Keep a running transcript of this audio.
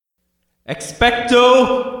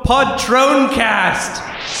Expecto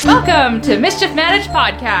Patroncast! Welcome to Mischief Managed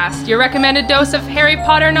Podcast, your recommended dose of Harry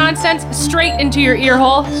Potter nonsense straight into your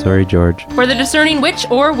earhole. Sorry, George. For the discerning witch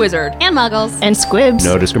or wizard. And muggles. And squibs.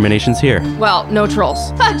 No discriminations here. Well, no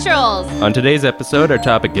trolls. Fuck trolls. On today's episode, our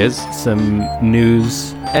topic is some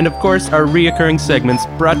news. And of course, our reoccurring segments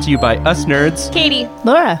brought to you by us nerds, Katie.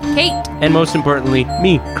 Laura. Kate. and most importantly,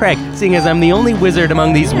 me, Craig, seeing as I'm the only wizard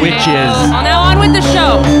among these witches. Well, now on with the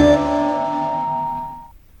show.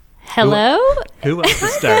 Hello? Who wants to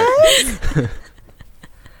start?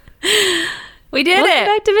 We did Welcome it.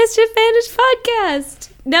 back to Mischief Managed Podcast.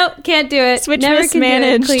 No, can't do it. Switch Never can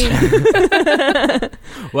mismanaged. do it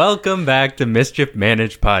clean. Welcome back to Mischief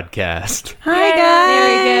Managed Podcast. Hi, guys.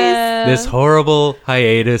 There we go. This horrible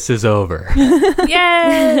hiatus is over.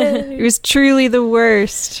 Yay. It was truly the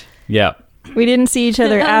worst. Yeah. We didn't see each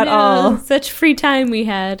other Oh, at no. all. Such free time we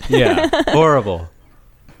had. Yeah. Horrible.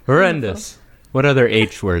 Horrendous. What other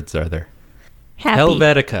H words are there? Happy.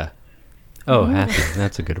 Helvetica. Oh, happy.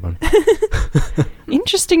 That's a good one.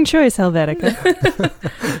 Interesting choice, Helvetica.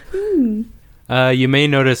 You may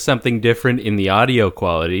notice something different in the audio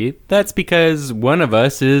quality. That's because one of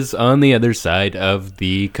us is on the other side of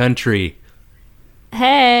the country.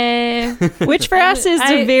 Hey. Which for us is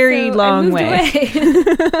a very long way.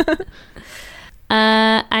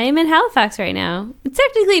 I am in Halifax right now. It's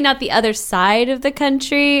technically not the other side of the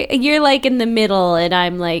country. You're like in the middle, and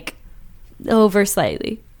I'm like over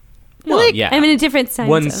slightly. Well, yeah. I'm in a different time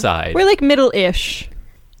One zone. side. We're like middle-ish.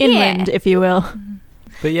 Inland, if you will.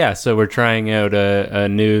 But yeah, so we're trying out a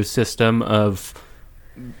new system of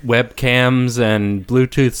webcams and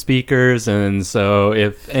Bluetooth speakers, and so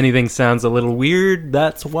if anything sounds a little weird,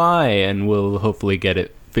 that's why, and we'll hopefully get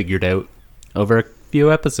it figured out over a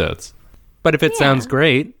few episodes. But if it sounds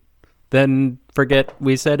great, then forget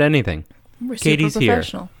we said anything. We're Katie's super here,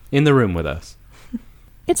 professional. in the room with us.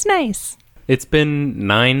 It's nice. It's been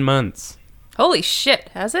 9 months, Holy shit,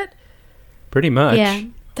 has it? pretty much. Yeah.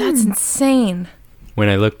 That's insane. When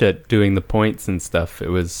I looked at doing the points and stuff,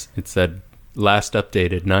 it said last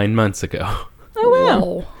updated 9 months ago. Oh, wow.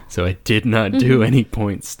 Whoa. So I did not do any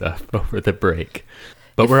point stuff over the break.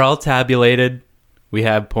 But we're all tabulated. We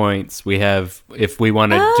have points. We have, if we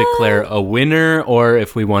want to declare a winner or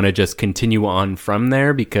if we want to just continue on from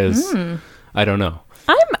there, because I don't know.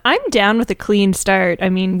 I'm down with a clean start. I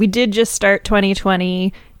mean, we did just start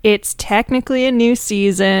 2020. It's technically a new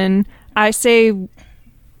season. I say,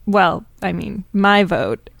 well, I mean, my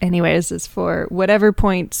vote, anyways, is for whatever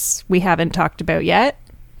points we haven't talked about yet.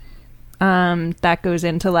 That goes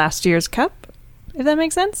into last year's cup, if that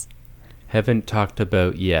makes sense. Haven't talked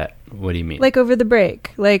about yet. What do you mean? Like over the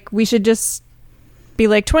break. Like we should just be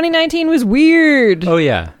like 2019 was weird. Oh,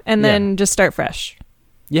 yeah. And then just start fresh.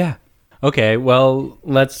 Yeah. Okay, well,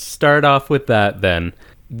 let's start off with that then.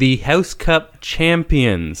 The House Cup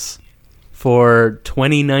champions for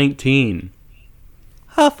 2019.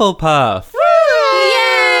 Hufflepuff.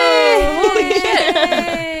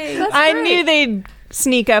 I knew they'd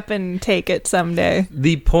sneak up and take it someday.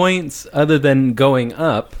 The points, other than going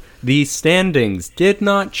up, the standings did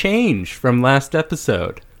not change from last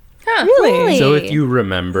episode. Really? So if you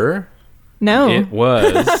remember, No. it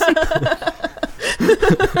was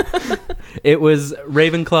it was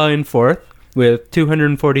Ravenclaw in fourth with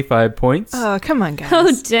 245 points. Oh, come on, guys.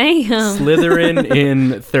 Oh, damn. Slytherin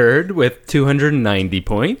in third with 290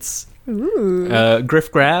 points. Ooh.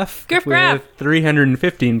 Griff Graff with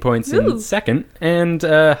 315 points in second, and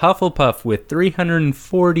Hufflepuff with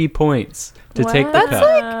 340 points to take the That's cup.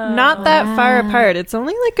 like not that far apart. It's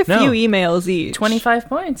only like a few emails each. 25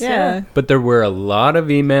 points. Yeah. But there were a lot of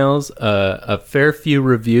emails, a fair few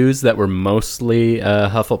reviews that were mostly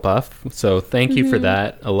Hufflepuff. So thank you for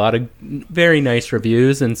that. A lot of very nice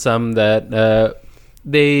reviews, and some that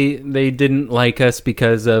they didn't like us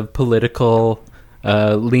because of political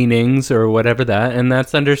leanings or whatever that, and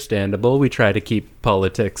that's understandable. We try to keep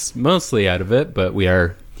politics mostly out of it, but we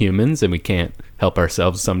are humans and we can't help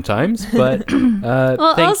ourselves sometimes. But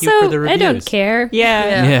Well, thank also, you for the reviews. I don't care.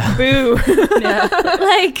 Yeah. Yeah. Boo.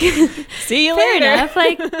 Like, See you fair later. enough.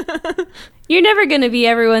 Like, you're never going to be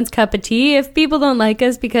everyone's cup of tea. If people don't like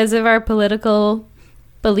us because of our political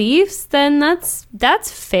beliefs, then that's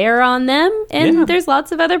fair on them. And Yeah. there's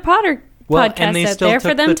lots of other Potter Well, and podcasts they out still there for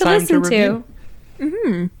took them the to time to listen to. review.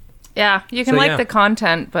 Yeah, you can So, like yeah. the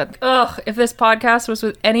content, but if this podcast was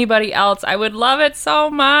with anybody else, I would love it so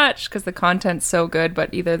much because the content's so good,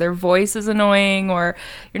 but either their voice is annoying or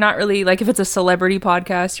you're not really, like if it's a celebrity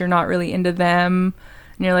podcast, you're not really into them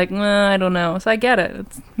and you're like, I don't know. So I get it. It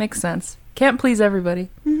makes sense. Can't please everybody.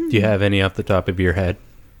 Do you have any off the top of your head?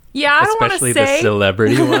 Yeah, I don't want to Especially the say.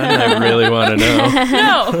 celebrity one. I really want to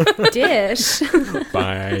know. No. Dish.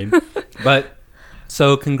 Fine. But,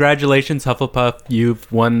 so congratulations, Hufflepuff.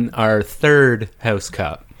 You've won our 3rd House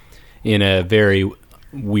Cup in a very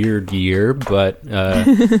weird year, but Well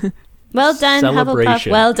done, Hufflepuff.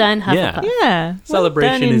 Celebration. Well done, Hufflepuff. Yeah.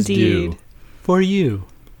 celebration well done is indeed. due for you.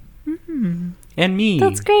 And me.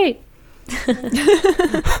 That's great.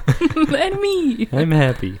 And me. I'm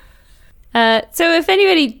happy. So if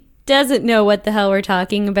anybody doesn't know what the hell we're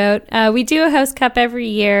talking about, we do a House Cup every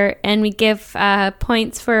year, and we give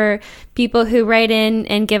points for people who write in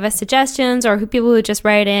and give us suggestions, or people who just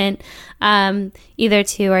write in either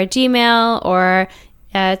to our Gmail or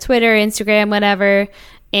Twitter, Instagram, whatever.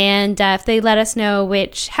 And if they let us know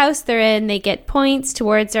which house they're in, they get points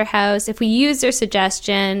towards their house. If we use their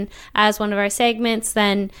suggestion as one of our segments,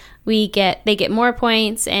 then they get more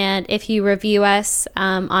points. And if you review us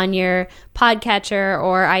on your podcatcher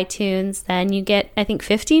or iTunes, then you get, I think,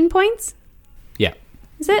 15 points. Yeah.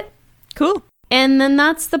 Is it? Cool. And then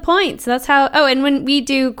that's the points. That's how. Oh, and when we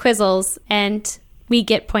do quizzles, and we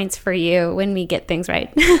get points for you when we get things right.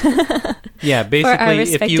 Yeah, basically, if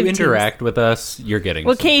respective you teams. interact with us, you're getting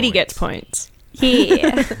Well, some Katie points. gets points.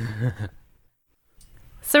 Yeah.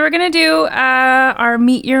 So we're going to do our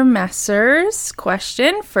Meet Your Messers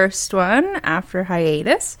question. First one after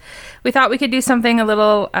hiatus. We thought we could do something a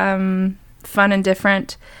little fun and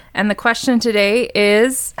different. And the question today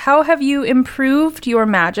is, how have you improved your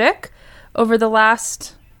magic over the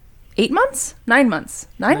last 8 months? 9 months.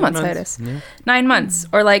 9 months, hiatus. Yeah. 9 months.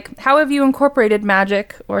 Or like, how have you incorporated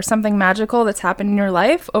magic or something magical that's happened in your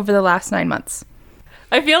life over the last 9 months?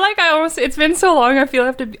 I feel like it's been so long, I feel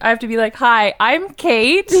I have to be like, hi, I'm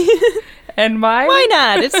Kate. And my... Why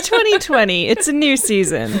not? It's 2020. It's a new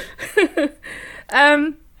season.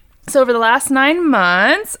 So over the last 9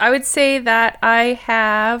 months, I would say that I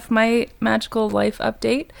have my magical life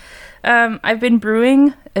update. I've been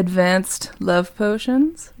brewing advanced love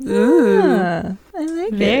potions. Ah, I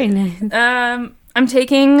like Very it. nice. I'm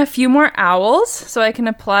taking a few more owls so I can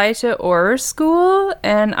apply to Auror School,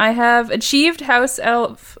 and I have achieved house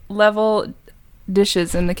elf level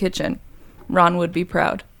dishes in the kitchen. Ron would be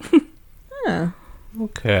proud. Ah.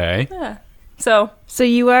 Okay. Yeah. So So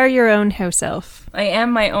you are your own house elf. I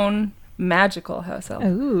am my own magical house elf.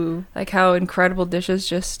 Ooh. Like how incredible dishes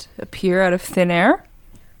just appear out of thin air.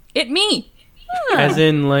 It me. As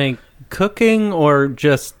in, like, cooking or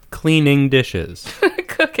just cleaning dishes?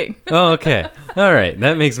 Cooking. Oh, okay. All right.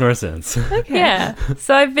 That makes more sense. Yeah.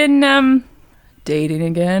 So I've been dating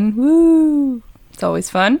again. Woo. It's always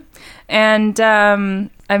fun. And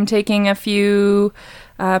I'm taking a few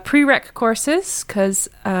prereq courses because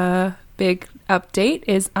big update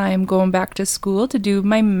is I'm going back to school to do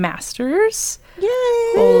my master's. Yay!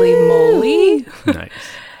 Holy moly. Nice.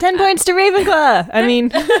 10 points to Ravenclaw. I mean,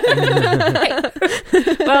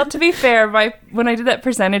 Well, to be fair, when I did that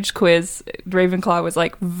percentage quiz, Ravenclaw was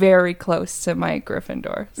like very close to my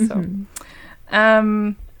Gryffindor. So,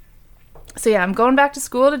 so yeah, I'm going back to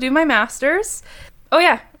school to do my master's. Oh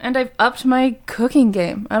yeah, and I've upped my cooking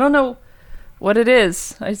game. I don't know what it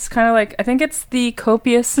is. It's kind of like, I think it's the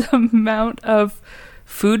copious amount of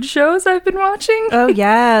food shows I've been watching. oh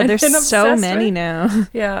yeah, I've there's been so obsessed many with. now.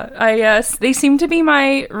 Yeah, they seem to be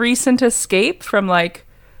my recent escape from like,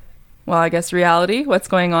 well, I guess reality, what's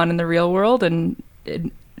going on in the real world, and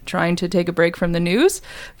trying to take a break from the news.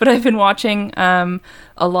 But I've been watching a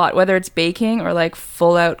lot, whether it's baking or like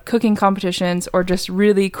full out cooking competitions or just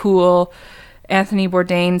really cool Anthony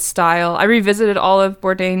Bourdain style. I revisited all of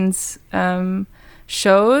Bourdain's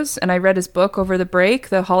shows, and I read his book over the break,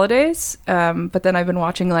 the holidays. But then I've been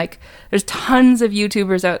watching, like, there's tons of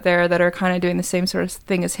YouTubers out there that are kind of doing the same sort of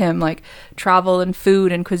thing as him, like travel and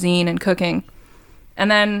food and cuisine and cooking. And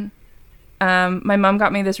then my mom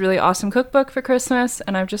got me this really awesome cookbook for Christmas,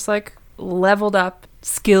 and I've just like leveled up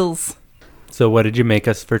skills. So what did you make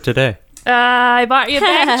us for today? I bought you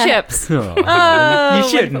bag chips. Oh, you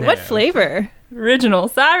shouldn't what have. flavor? Original.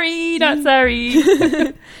 Sorry, not sorry.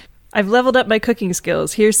 I've leveled up my cooking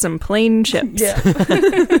skills. Here's some plain chips. Yeah.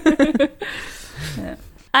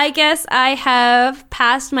 I guess I have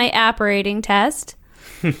passed my apparating test.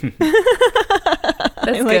 That's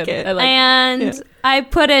I like good. it. I like And I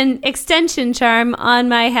put an extension charm on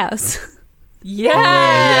my house.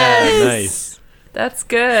 Yes! Yeah, nice. That's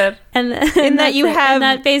good. And In that you have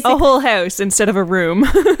that a whole house instead of a room.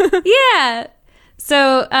 Yeah.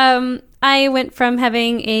 So I went from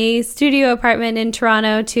having a studio apartment in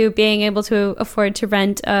Toronto to being able to afford to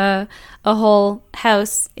rent a whole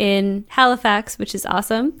house in Halifax, which is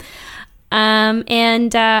awesome. Yeah,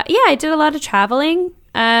 I did a lot of traveling.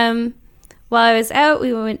 while I was out,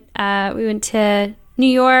 we went to New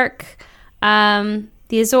York, the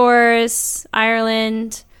Azores,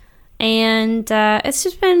 Ireland, and it's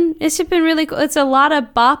just been really cool. It's a lot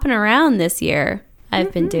of bopping around this year.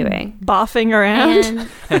 I've been doing Boffing around.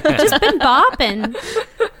 and just been bopping.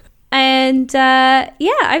 And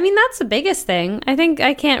I mean, that's the biggest thing. I think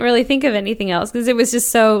I can't really think of anything else because it was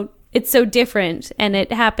just it's so different. And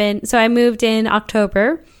it happened. So I moved in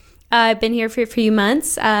October. I've been here for a few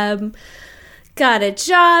months. Got a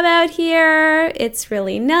job out here. It's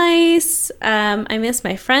really nice. I miss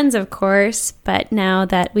my friends, of course. But now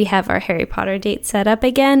that we have our Harry Potter date set up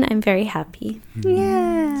again, I'm very happy.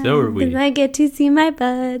 Yeah. So are we. Because I get to see my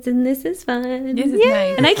buds, and this is fun. This is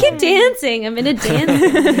nice. And I keep dancing. I'm in a dance.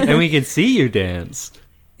 And we can see you dance.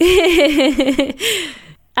 I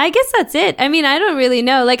guess that's it. I mean, I don't really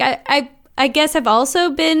know. Like, I guess I've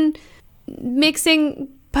also been mixing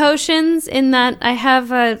potions in that I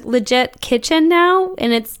have a legit kitchen now,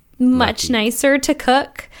 and it's much nicer to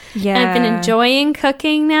cook. Yeah. And I've been enjoying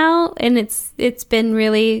cooking now, and it's been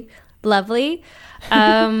really lovely.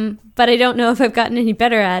 But I don't know if I've gotten any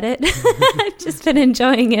better at it. I've just been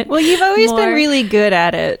enjoying it. Well, you've always been more. really good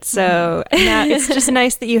at it, so now it's just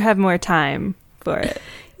nice that you have more time for it.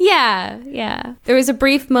 Yeah. There was a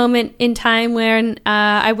brief moment in time when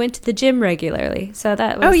I went to the gym regularly. So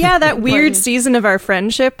that was that weird important. season of our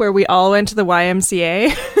friendship where we all went to the YMCA.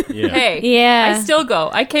 Yeah. Hey, Yeah. I still go.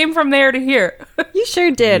 I came from there to here. You sure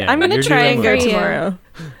did. Yeah, I'm going to you're try doing and go well. tomorrow.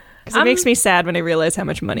 Because it makes me sad when I realize how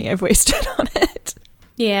much money I've wasted on it.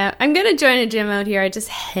 Yeah, I'm going to join a gym out here. I just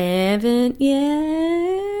haven't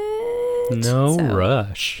yet. No So,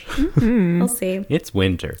 rush. We'll see. It's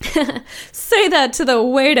winter. Say that to the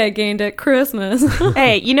weight I gained at Christmas.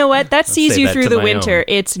 Hey, you know what? That sees say you that through to the my winter. own.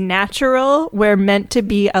 It's natural. We're meant to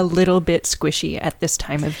be a little bit squishy at this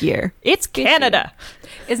time of year. It's Canada.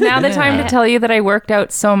 Is now the time to tell you that I worked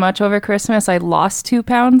out so much over Christmas. I lost 2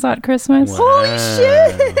 pounds on Christmas. Holy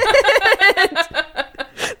shit.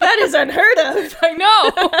 That is unheard of. I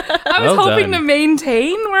know. I was Well hoping done. to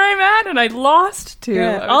maintain where I'm at, and I lost 2.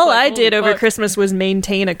 I was All like, I holy did over fuck. Christmas was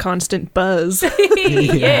maintain a constant buzz. Yeah,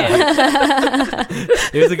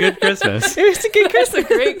 It was a good Christmas. It was a good Christmas.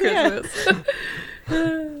 great Christmas.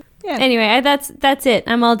 Anyway, that's it.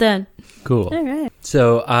 I'm all done. Cool. All right.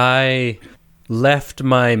 So I left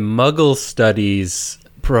my Muggle Studies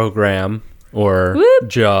program or Whoop.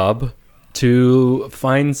 job to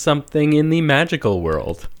find something in the magical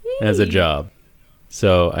world as a job.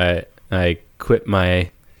 So I quit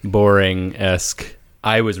my boring-esque,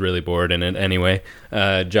 I was really bored in it anyway,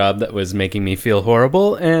 job that was making me feel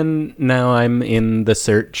horrible, and now I'm in the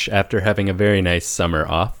search after having a very nice summer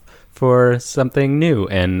off for something new.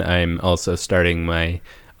 And I'm also starting my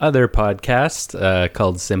other podcast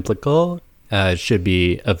called Simplical. Should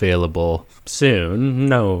be available soon.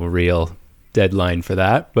 No real deadline for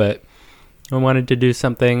that, but I wanted to do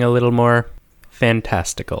something a little more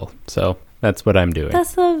fantastical. So that's what I'm doing.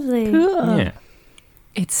 That's lovely. Yeah.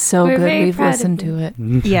 It's so We're good. very We've proud of listened you. to it.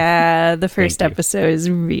 Yeah, the first Thank you. episode is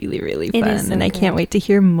really, really It fun, is so and I can't good. wait to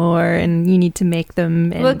hear more. And you need to make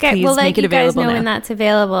them, and We'll please let make it you guys available know now. when that's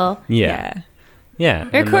available. Yeah. Yeah.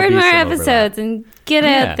 and there'll Record be more some overlap. episodes and get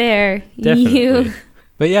Yeah, out there. Definitely. You.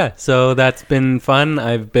 But yeah, so that's been fun.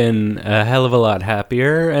 I've been a hell of a lot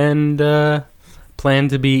happier and plan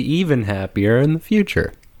to be even happier in the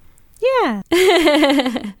future. Yeah.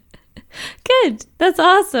 Good. That's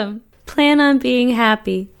awesome. Plan on being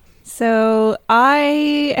happy. So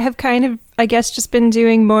I have kind of, I guess, just been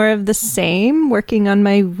doing more of the same, working on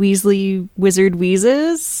my Weasley Wizard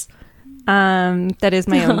Wheezes. That is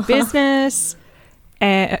my own business.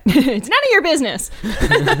 And it's none of your business.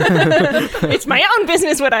 It's my own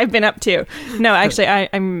business what I've been up to. No, actually, I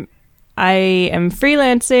am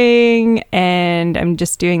freelancing, and I'm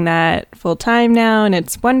just doing that full time now, and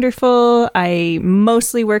it's wonderful. I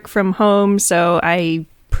mostly work from home, so I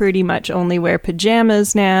pretty much only wear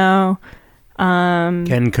pajamas now.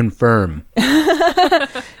 Can confirm.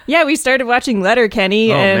 Yeah, we started watching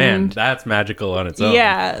Letterkenny. Oh and man, that's magical on its own.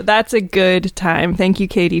 yeah, that's a good time. Thank you,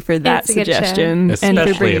 Katie, for that It's a good show. suggestion and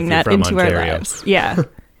Especially for bringing if that you're from into our Ontario. lives. Yeah.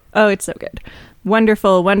 Oh, it's so good.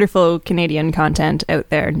 Wonderful, wonderful Canadian content out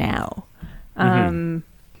there now.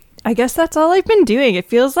 I guess that's all I've been doing. It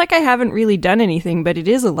feels like I haven't really done anything, but it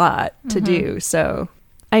is a lot to do. So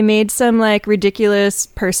I made some like ridiculous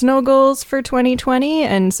personal goals for 2020,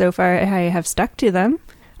 and so far I have stuck to them.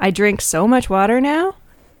 I drink so much water now.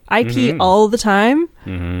 I pee all the time.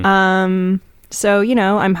 So, you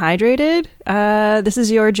know, I'm hydrated. This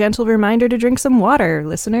is your gentle reminder to drink some water,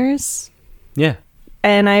 listeners. Yeah.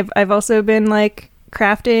 And I've also been like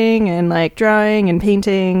crafting and like drawing and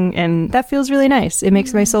painting, and that feels really nice. It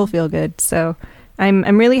makes my soul feel good. So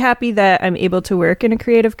I'm really happy that I'm able to work in a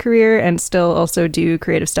creative career and still also do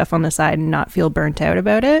creative stuff on the side and not feel burnt out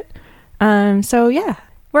about it. So yeah,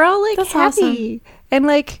 we're all like That's happy and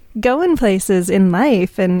like going places in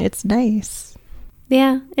life, and it's nice.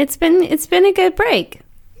 Yeah, it's been a good break.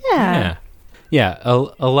 Yeah. Yeah.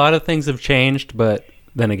 A lot of things have changed, but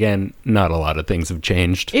then again, not a lot of things have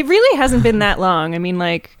changed. It really hasn't been that long. I mean,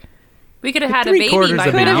 like, We could have had a 3/4 baby of by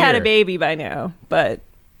an could have now. had a hour. baby by now, but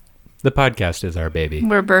The podcast is our baby.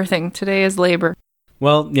 We're birthing. Today is labor.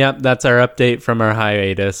 Well, yeah, that's our update from our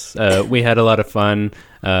hiatus. We had a lot of fun,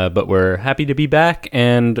 but we're happy to be back,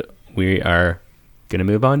 and we are going to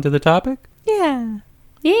move on to the topic. yeah.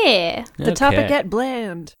 Yeah. The topic Okay. at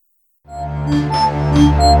Bland.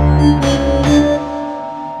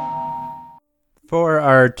 For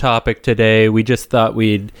our topic today, we just thought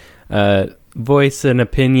we'd voice an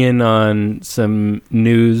opinion on some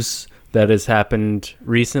news that has happened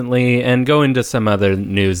recently and go into some other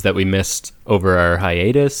news that we missed over our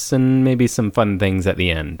hiatus and maybe some fun things at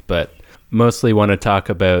the end. But mostly want to talk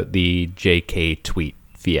about the JK tweet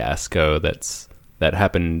fiasco that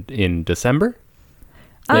happened in December?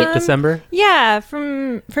 Late December? Yeah,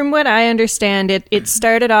 from what I understand, it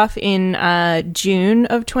started off in June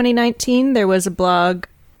of 2019. There was a blog,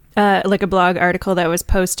 like a blog article that was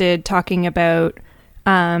posted talking about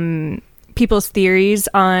people's theories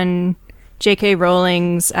on J.K.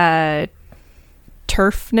 Rowling's turfness,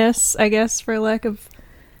 I guess, for lack of...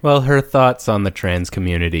 Well, her thoughts on the trans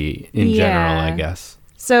community in general, I guess.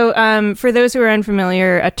 So, for those who are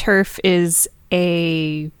unfamiliar, a turf is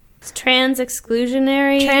a It's trans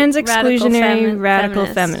exclusionary radical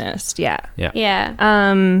feminist. Yeah.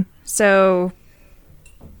 Yeah. So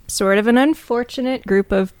sort of an unfortunate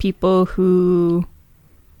group of people who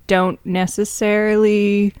don't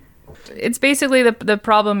necessarily... It's basically the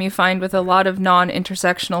problem you find with a lot of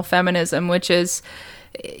non-intersectional feminism, which is,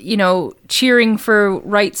 you know, cheering for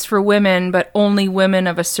rights for women, but only women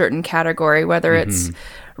of a certain category, whether it's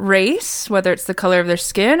race, whether it's the color of their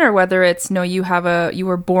skin, or whether it's, no, you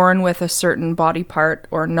were born with a certain body part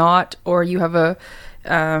or not, or you have a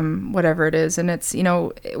whatever it is. And it's, you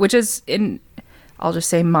know, which is, I'll just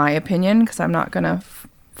say my opinion, because I'm not going to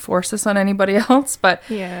force this on anybody else, but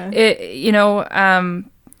it, you know,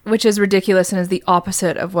 which is ridiculous and is the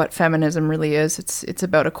opposite of what feminism really is. It's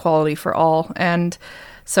about equality for all. And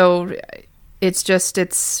so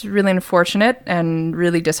it's really unfortunate and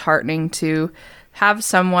really disheartening to have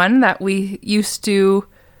someone that we used to,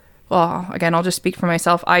 well, again, I'll just speak for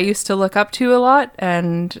myself. I used to look up to a lot,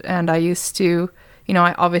 and I used to, you know,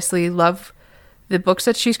 I obviously love the books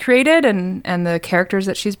that she's created and the characters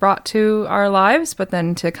that she's brought to our lives, but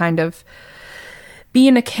then to kind of be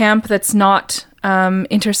in a camp that's not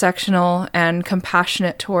intersectional and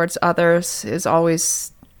compassionate towards others is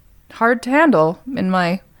always hard to handle in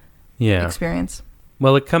my experience.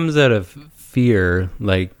 Well, it comes out of fear.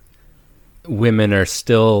 Like, women are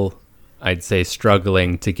still, I'd say,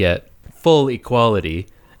 struggling to get full equality,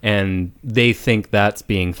 and they think that's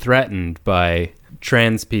being threatened by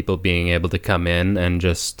trans people being able to come in and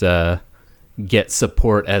just get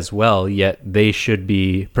support as well, yet they should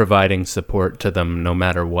be providing support to them no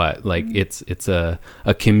matter what. Like, it's a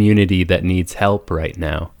community that needs help right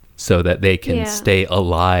now so that they can stay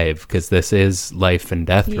alive, because this is life and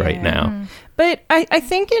death right now. But I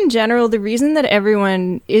think in general, the reason that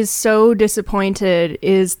everyone is so disappointed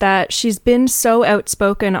is that she's been so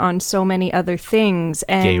outspoken on so many other things.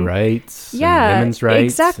 And Gay rights, and women's rights.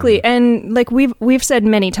 Exactly. And like we've said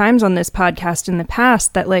many times on this podcast in the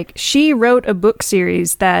past that like she wrote a book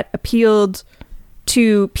series that appealed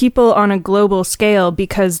to people on a global scale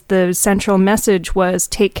because the central message was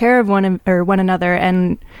take care of one another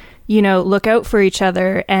and, you know, look out for each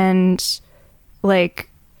other, and like,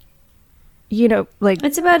 you know, like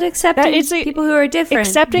It's about accepting people who are different.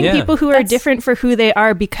 accepting people who are different for who they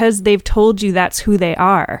are because they've told you that's who they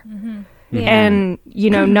are. Yeah. And, you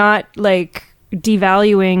know, not like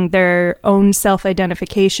devaluing their own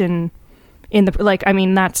self-identification in the, like, I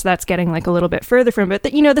mean, that's getting like a little bit further from it.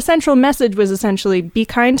 But, you know, the central message was essentially be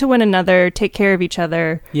kind to one another, take care of each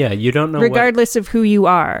other. Yeah, you don't know regardless of who you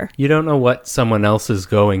are. You don't know what someone else is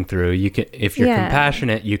going through. You can, if you're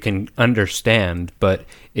compassionate, you can understand. But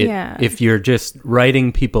if you're just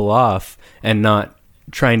writing people off and not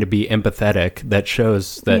trying to be empathetic, that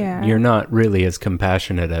shows that you're not really as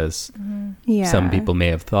compassionate as some people may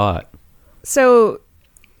have thought. So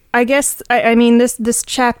I guess, I mean, this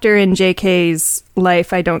chapter in JK's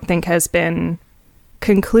life, I don't think has been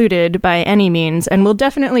concluded by any means, and we'll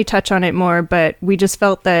definitely touch on it more, but we just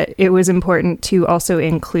felt that it was important to also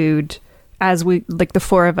include, as we, like, the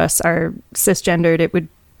four of us are cisgendered, it would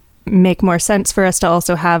make more sense for us to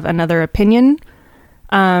also have another opinion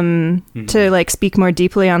to, like, speak more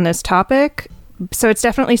deeply on this topic. So it's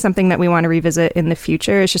definitely something that we want to revisit in the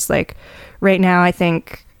future. It's just like, right now, I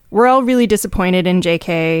think we're all really disappointed in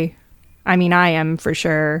JK. I mean, I am, for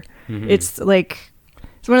sure. It's like,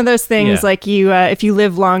 it's one of those things, like, you, if you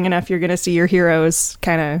live long enough, you're going to see your heroes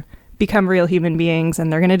kind of become real human beings,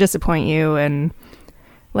 and they're going to disappoint you, and,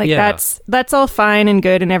 like, that's all fine and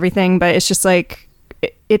good and everything, but it's just, like,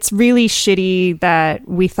 it's really shitty that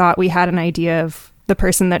we thought we had an idea of the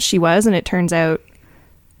person that she was, and it turns out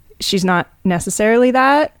she's not necessarily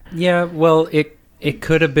that. Yeah, well, it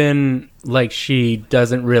could have been, like, she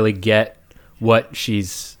doesn't really get what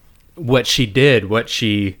she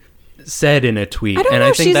said in a tweet. I don't and know.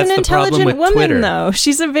 I think She's that's an the problem intelligent with woman, Twitter. though.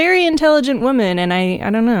 She's a very intelligent woman, and I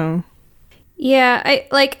don't know. Yeah,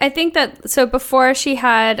 I think that, so before she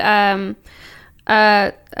had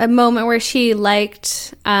a moment where she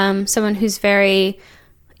liked someone who's very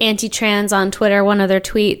anti-trans on Twitter, one of their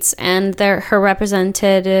tweets, and her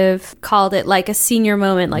representative called it like a senior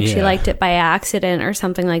moment, like she liked it by accident or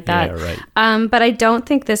something like that. Yeah, right. But I don't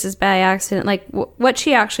think this is by accident. Like, what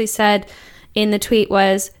she actually said in the tweet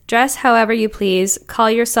was, dress however you please,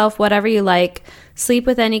 call yourself whatever you like, sleep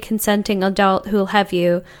with any consenting adult who'll have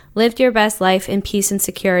you, live your best life in peace and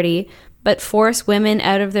security, but force women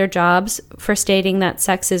out of their jobs for stating that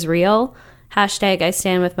sex is real. Hashtag I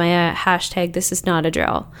stand with my hashtag this is not a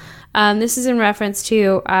drill. This is in reference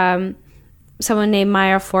to someone named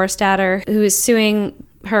Maya Forstater, who is suing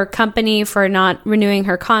her company for not renewing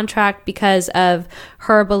her contract because of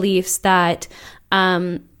her beliefs that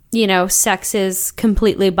sex is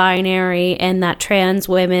completely binary, and that trans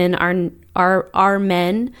women are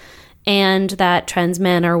men, and that trans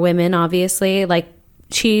men are women, obviously. Like,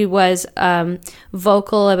 she was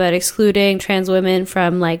vocal about excluding trans women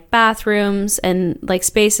from, like, bathrooms and, like,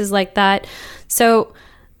 spaces like that. So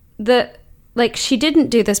she didn't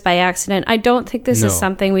do this by accident. I don't think this is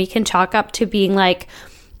something we can chalk up to being like,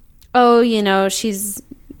 oh, she's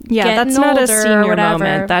that's not a senior whatever.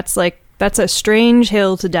 moment. That's a strange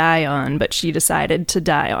hill to die on, but she decided to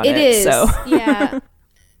die on it. It is, so. yeah.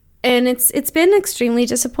 And it's been extremely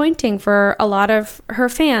disappointing for a lot of her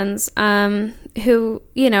fans who,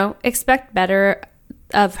 expect better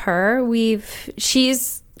of her.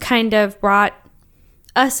 She's kind of brought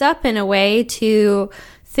us up in a way to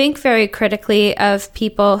think very critically of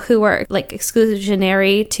people who are, like,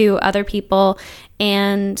 exclusionary to other people.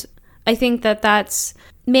 And I think that that's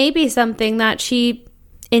maybe something that she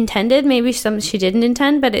intended, maybe something she didn't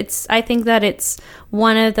intend, but I think that it's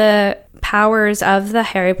one of the powers of the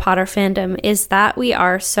Harry Potter fandom is that we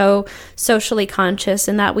are so socially conscious,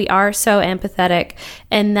 and that we are so empathetic,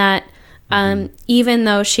 and that even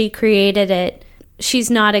though she created it, she's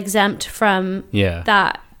not exempt from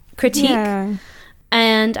that critique. Yeah.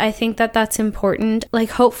 And I think that that's important.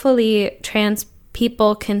 Like, hopefully trans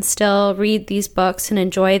people can still read these books and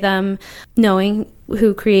enjoy them, knowing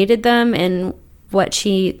who created them and what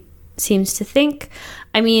she seems to think.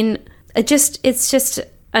 I mean, it's just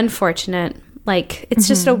unfortunate. Like, it's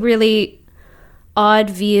just a really odd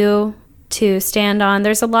view to stand on.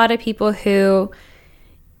 There's a lot of people who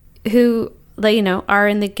are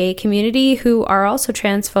in the gay community who are also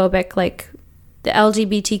transphobic. Like, the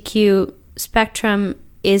LGBTQ spectrum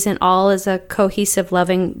isn't all as a cohesive,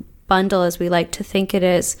 loving bundle as we like to think it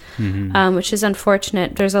is, which is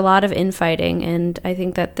unfortunate. There's a lot of infighting, and I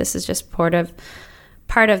think that this is just part of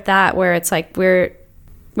that, where it's like we're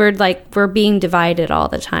being divided all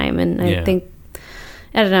the time, and I think,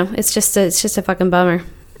 I don't know, it's just a fucking bummer.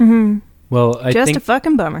 Mm-hmm. Well, I think a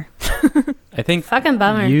fucking bummer. I think fucking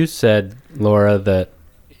bummer. You said, Laura, that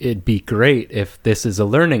it'd be great if this is a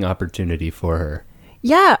learning opportunity for her.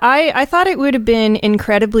 Yeah, I thought it would have been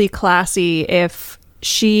incredibly classy if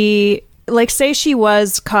she, like, say she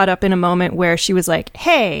was caught up in a moment where she was like,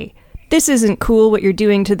 hey, this isn't cool what you're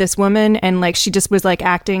doing to this woman, and, like, she just was, like,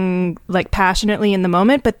 acting, like, passionately in the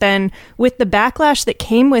moment, but then with the backlash that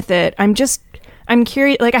came with it, I'm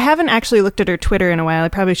curious. Like, I haven't actually looked at her Twitter in a while. I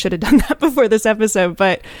probably should have done that before this episode,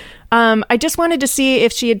 but I just wanted to see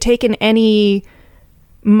if she had taken any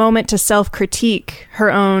moment to self-critique her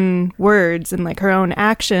own words and, like, her own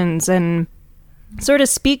actions, and sort of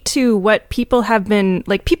speak to what people have been,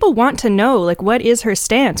 like, people want to know, like, what is her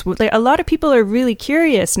stance? Like, a lot of people are really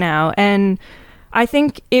curious now, and I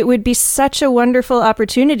think it would be such a wonderful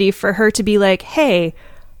opportunity for her to be like, hey,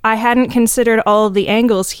 I hadn't considered all of the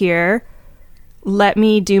angles here. let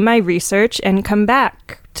me do my research and come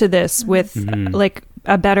back to this with like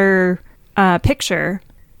a better picture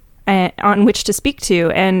on which to speak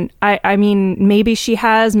to. And I mean, maybe she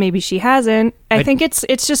has, maybe she hasn't. I think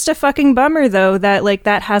it's just a fucking bummer though that like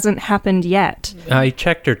that hasn't happened yet. I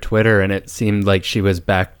checked her Twitter and it seemed like she was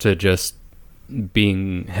back to just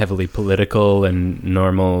being heavily political and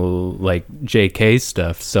normal like JK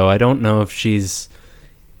stuff. So I don't know if she's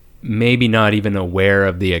maybe not even aware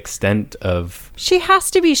of the extent of... She has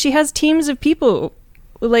to be. She has teams of people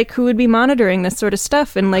like who would be monitoring this sort of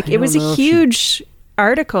stuff. And like it was a huge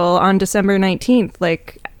article on December 19th,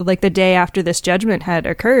 like the day after this judgment had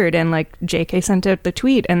occurred, and like JK sent out the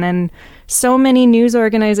tweet, and then so many news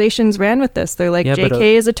organizations ran with this. They're like, JK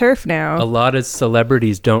is a TERF now. A lot of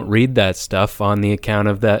celebrities don't read that stuff on the account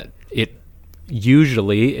of that it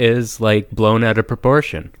usually is like blown out of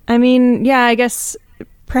proportion. I mean, yeah, I guess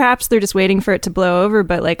perhaps they're just waiting for it to blow over,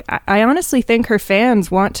 but like I honestly think her fans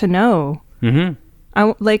want to know. I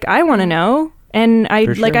want to know, and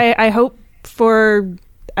I hope for,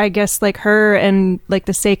 I guess, like her and like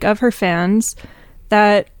the sake of her fans,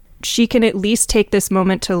 that she can at least take this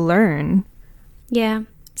moment to learn. Yeah.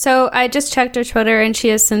 So I just checked her Twitter and she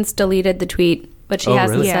has since deleted the tweet, but she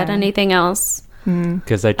hasn't said anything else.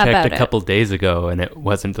 Because I checked a couple days ago and it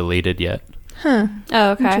wasn't deleted yet. Oh,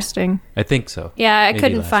 okay. Interesting. I think so. Yeah, I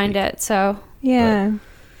couldn't find it, so... Yeah.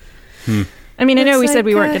 I mean, I know we said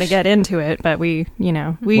we weren't going to get into it, but we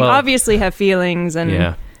obviously have feelings and...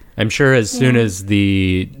 Yeah. I'm sure as soon as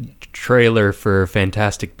the trailer for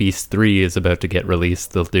Fantastic Beasts 3 is about to get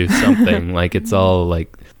released, they'll do something. Like, it's all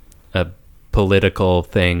like a political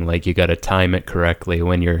thing. Like, you got to time it correctly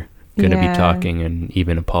when you're going to be talking and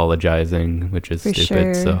even apologizing, which is stupid.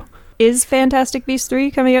 Sure. So, is Fantastic Beasts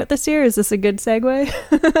 3 coming out this year? Is this a good segue?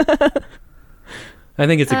 I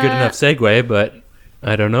think it's a good enough segue, but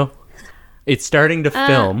I don't know. It's starting to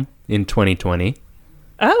film in 2020.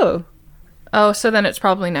 Oh, so then it's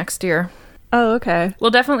probably next year. Oh, okay.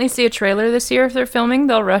 We'll definitely see a trailer this year if they're filming.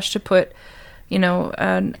 They'll rush to put,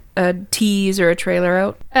 a tease or a trailer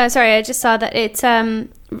out. Sorry, I just saw that it's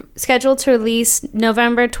scheduled to release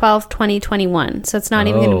November 12th, 2021. So it's not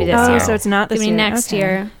even going to be this year. So it's not this year. Next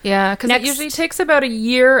year. Yeah, because it usually takes about a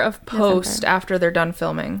year of post after they're done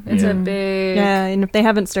filming. It's a big... Yeah, and if they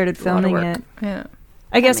haven't started filming it. Yeah.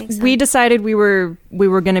 I guess we decided we were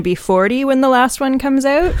going to be 40 when the last one comes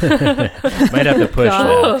out. Might have to push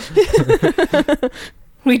that.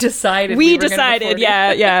 We decided.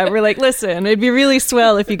 Yeah. We're like, listen, it'd be really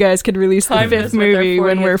swell if you guys could release the fifth movie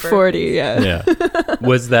when we're 40. Yeah.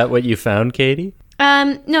 Was that what you found, Katie?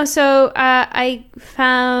 No. So I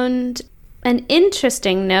found an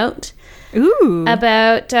interesting note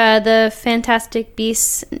about the Fantastic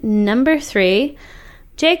Beasts number 3.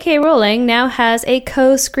 J.K. Rowling now has a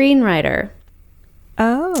co-screenwriter.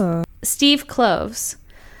 Oh. Steve Kloves.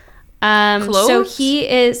 Kloves? So he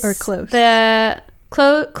is... Or Close.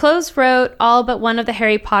 Kloves wrote all but one of the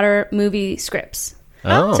Harry Potter movie scripts.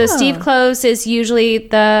 Oh. So Steve Kloves is usually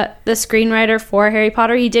the screenwriter for Harry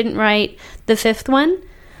Potter. He didn't write the 5th one.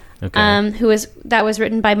 Okay. That was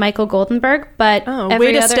written by Michael Goldenberg, but every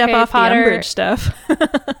way to other step Harry off Potter, the Umbridge stuff.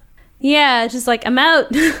 Yeah, just like, I'm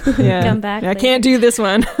out. Come back. I can't do this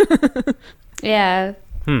one. Yeah.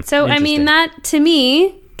 So, I mean, that to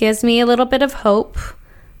me gives me a little bit of hope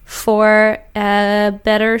for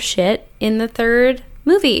better shit in the 3rd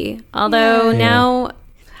movie. Although now,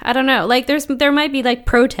 I don't know. Like, there might be like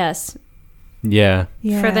protests. Yeah.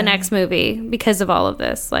 For the next movie because of all of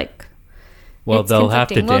this. Like, well, they'll have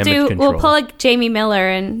to damage control. We'll pull like Jamie Miller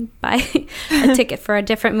and buy a ticket for a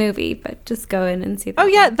different movie, but just go in and see that. Oh,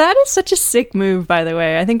 yeah. That is such a sick move, by the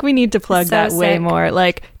way. I think we need to plug that way more.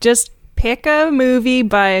 Like, just pick a movie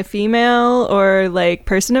by a female or like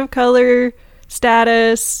person of color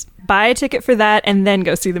status, buy a ticket for that, and then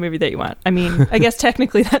go see the movie that you want. I mean, I guess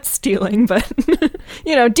technically that's stealing, but,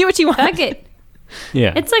 do what you want. Fuck it.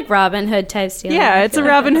 Yeah. It's like Robin Hood type stealing. Yeah, it's a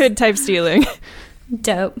Robin Hood type stealing.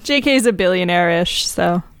 Dope. JK's a billionaire-ish,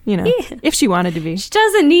 so, if she wanted to be. She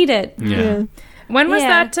doesn't need it. Yeah. When was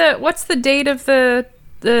that? What's the date of the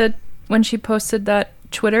when she posted that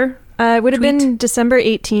Twitter? It would have been December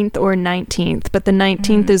 18th or 19th, but the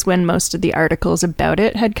 19th is when most of the articles about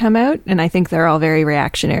it had come out, and I think they're all very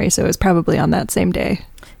reactionary, so it was probably on that same day.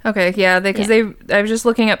 Okay, yeah, because I was just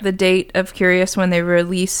looking up the date of Curious when they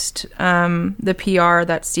released the PR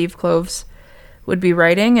that Steve Kloves would be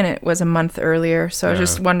writing, and it was a month earlier. So I was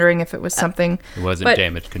just wondering if it was something. It wasn't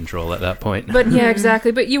damage control at that point. But yeah,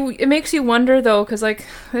 exactly. But it makes you wonder though, because like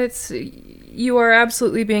you are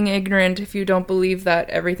absolutely being ignorant if you don't believe that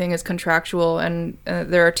everything is contractual, and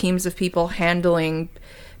there are teams of people handling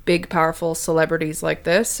big, powerful celebrities like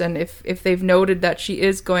this. And if they've noted that she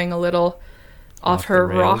is going a little off her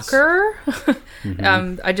the rails. rocker,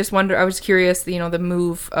 I just wonder, I was curious, you know, the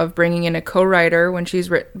move of bringing in a co-writer when she's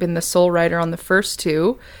been the sole writer on the first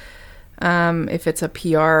two, if it's a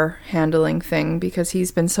PR handling thing, because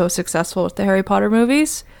he's been so successful with the Harry Potter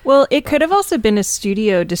movies. Well, it could have also been a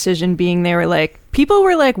studio decision, being they were like, people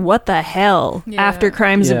were like, what the hell, Yeah. after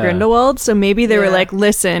Crimes of Yeah. Grindelwald. So maybe they were Yeah. like,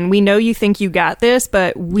 listen, we know you think you got this,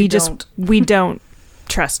 but we don't. don't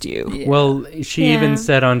trust you. Well, she Yeah. even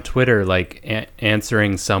said on Twitter, like,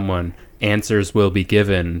 answering someone, answers will be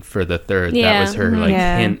given for the third. Yeah. That was her, like,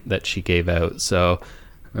 Yeah. hint that she gave out. So,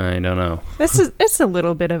 I don't know. It's a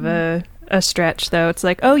little bit of a stretch, though. It's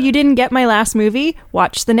like, oh, you didn't get my last movie?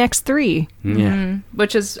 Watch the next 3. Yeah.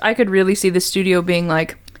 Which is, I could really see the studio being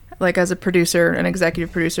like as a producer, an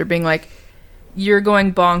executive producer, being like, you're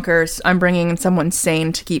going bonkers. I'm bringing in someone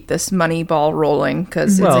sane to keep this money ball rolling,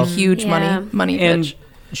 because Well, it's a huge Yeah. money And pitch.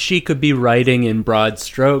 she could be writing in broad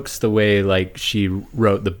strokes the way, like, she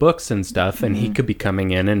wrote the books and stuff, and he could be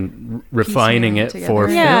coming in and refining it Piecing it for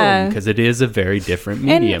together. Yeah. film, because it is a very different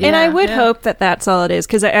And medium. I Yeah, would yeah. hope that that's all it is,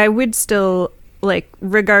 because I would still, like,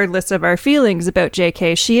 regardless of our feelings about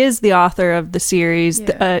JK, she is the author of the series.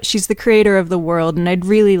 Yeah. She's the creator of the world, and I'd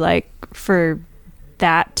really like for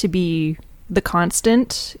that to be the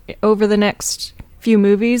constant over the next few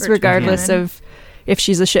movies, For regardless canon. of if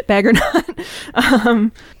she's a shitbag or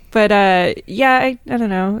not. Yeah, I don't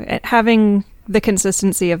know. Having the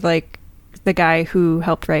consistency of, like, the guy who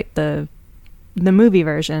helped write the movie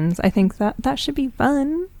versions, I think that should be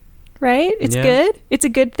fun, right? It's Yeah. good. It's a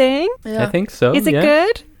good thing. I think so. Is it yeah.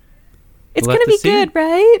 good? It's We'll have gonna to be see. good,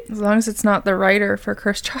 right? As long as it's not the writer for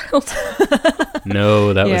Cursed Child.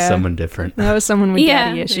 No, that was Yeah. someone different. That was someone with Yeah.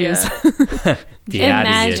 daddy issues. Daddy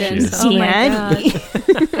Imagine. issues. Oh my Daddy.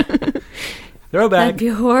 Throwback. That'd be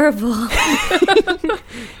horrible.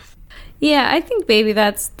 Yeah, I think maybe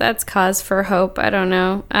that's cause for hope. I don't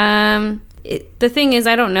know. The thing is,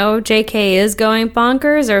 I don't know if JK is going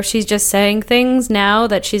bonkers or if she's just saying things now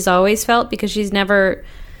that she's always felt, because she's never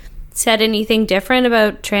said anything different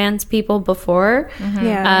about trans people before.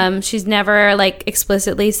 Yeah. She's never, like,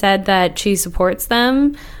 explicitly said that she supports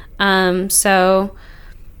them. So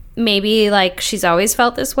maybe, like, she's always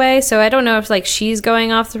felt this way. So I don't know if, like, she's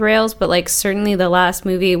going off the rails, but, like, certainly the last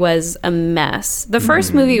movie was a mess. The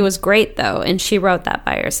first movie was great, though, and she wrote that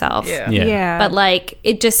by herself. Yeah. But, like,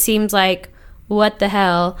 it just seems like, what the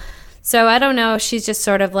hell? So I don't know if she's just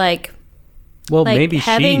sort of, like Well, maybe she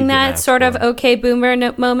having even that asked sort of for it. okay boomer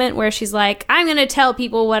moment where she's like, I'm going to tell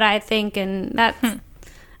people what I think, and that's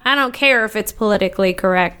I don't care if it's politically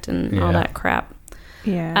correct and all Yeah. that crap.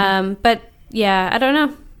 Yeah. But yeah, I don't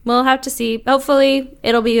know. We'll have to see. Hopefully,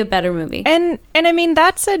 it'll be a better movie. And I mean,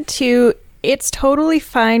 that said too, it's totally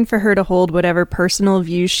fine for her to hold whatever personal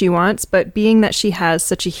views she wants, but being that she has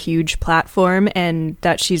such a huge platform and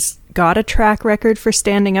that she's got a track record for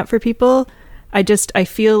standing up for people, I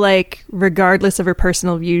feel like regardless of her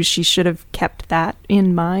personal views, she should have kept that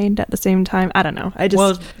in mind at the same time. I don't know.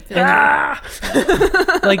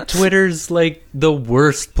 Like, Twitter's like the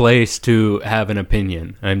worst place to have an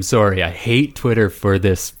opinion. I'm sorry. I hate Twitter for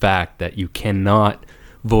this fact that you cannot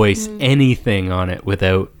voice anything on it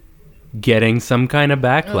without getting some kind of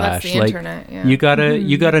backlash. Oh, that's the like, internet, yeah.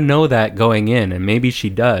 you gotta know that going in, and maybe she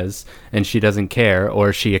does, and she doesn't care,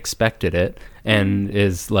 or she expected it and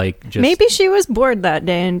is like just Maybe she was bored that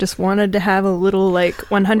day and just wanted to have a little, like,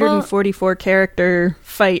 144 character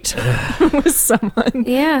fight with someone.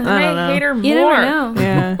 yeah. I don't know. hate her more. You never know.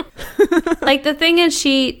 Yeah. Like, the thing is,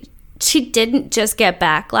 she didn't just get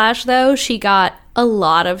backlash, though. She got a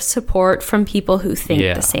lot of support from people who think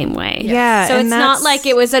Yeah. the same way. Yeah, So and it's not that's- like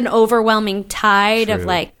it was an overwhelming tide of, True.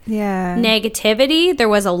 like, Yeah. negativity. There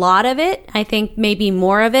was a lot of it. I think maybe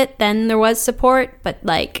more of it than there was support, but,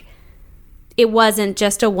 like, it wasn't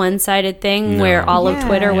just a one-sided thing No. where all of Yeah.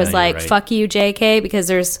 Twitter was Yeah, like, you're right. fuck you, JK, because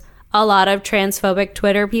there's a lot of transphobic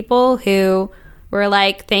Twitter people who were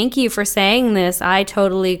like, thank you for saying this. I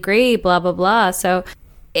totally agree, blah, blah, blah. So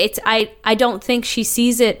it's, I don't think she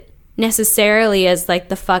sees it necessarily as, like,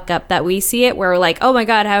 the fuck up that we see it, where we're like, oh my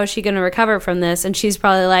God, how is she going to recover from this? And she's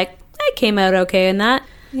probably like, I came out okay in that.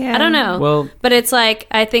 Yeah. I don't know. Well- but it's like,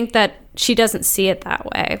 I think that she doesn't see it that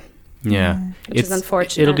way. Yeah, Which is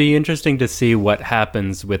unfortunate. It'll be interesting to see what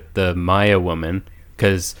happens with the Maya woman,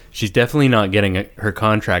 because she's definitely not getting her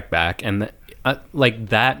contract back, and like,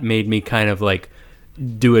 that made me kind of like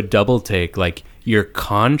do a double take. Like, your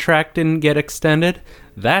contract didn't get extended.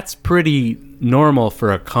 That's pretty normal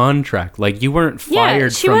for a contract. Like, you weren't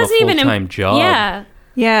fired she from a wasn't even full-time job. Yeah.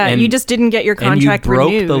 Yeah, And- you just didn't get your and you contract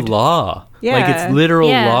broke renewed. the law. Yeah. Like, it's literal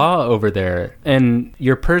Yeah. law over there. And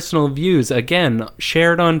your personal views, again,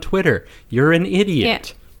 shared on Twitter. You're an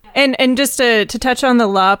idiot. And just to touch on the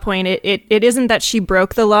law point, it isn't that she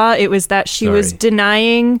broke the law. It was that she was Sorry.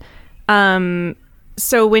 denying.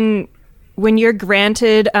 So when you're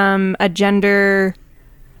granted a gender,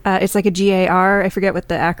 it's like a GAR. I forget what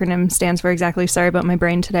the acronym stands for exactly. Sorry about my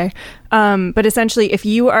brain today. But essentially, if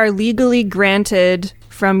you are legally granted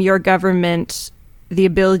from your government the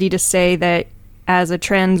ability to say that as a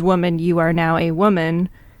trans woman you are now a woman,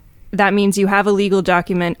 that means you have a legal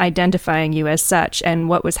document identifying you as such. And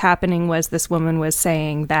what was happening was this woman was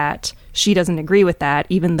saying that she doesn't agree with that,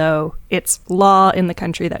 even though it's law in the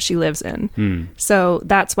country that she lives in. So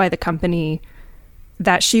that's why the company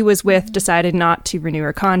that she was with decided not to renew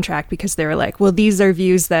her contract, because they were like, well, these are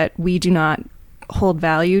views that we do not hold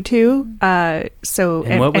value to. So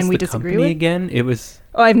And what was we the disagree company with. again? It was...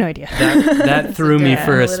 Oh, I have no idea. That threw me Yeah,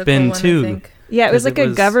 for a political spin, one, I too. think. Yeah, it was 'Cause like a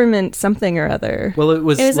government something or other. Well, it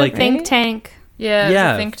was, It was like... a think tank. Yeah, it was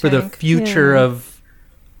a think for the tank. future Yeah. of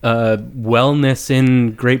wellness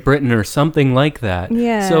in Great Britain or something like that.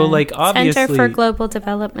 Yeah. So, like, obviously... Center for Global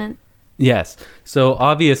Development. Yes. So,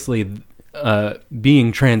 obviously,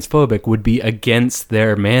 being transphobic would be against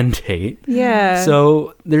their mandate. Yeah.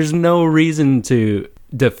 So, there's no reason to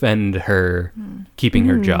defend her keeping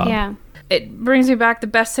her job. Yeah. It brings me back. The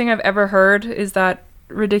best thing I've ever heard is that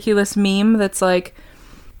ridiculous meme that's like,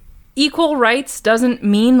 equal rights doesn't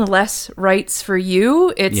mean less rights for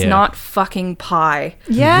you. It's Yeah. not fucking pie.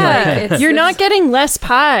 Yeah, it's- you're it's- not getting less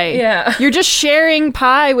pie. Yeah. You're just sharing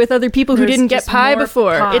pie with other people who There's didn't get just pie more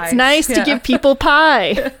before. pie. It's nice to Yeah. give people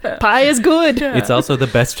pie. Pie is good. It's also the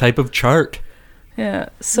best type of chart. Yeah.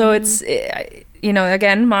 So it's, you know,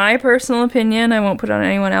 again, my personal opinion, I won't put it on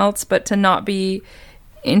anyone else, but to not be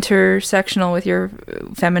intersectional with your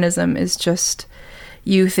feminism is just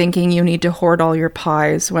you thinking you need to hoard all your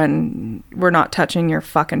pies when we're not touching your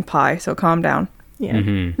fucking pie. So calm down. Yeah,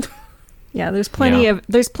 Mm-hmm. yeah. There's plenty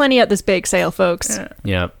at this bake sale, folks. Yeah.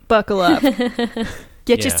 Yeah. Buckle up. Get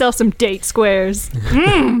Yeah. yourself some date squares.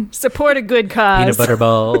 Support a good cause. Peanut butter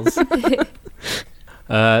balls.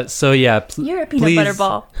 So, yeah. You're a peanut please, butter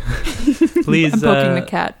ball. Please I'm poking the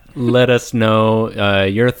cat. let us know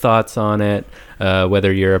your thoughts on it,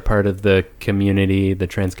 whether you're a part of the community, the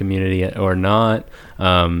trans community, or not.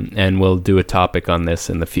 And we'll do a topic on this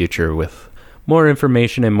in the future with more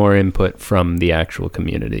information and more input from the actual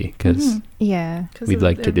community, because Yeah. 'Cause we'd of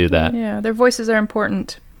like to do that. Yeah, their voices are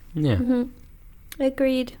important. Yeah.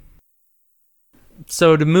 Agreed.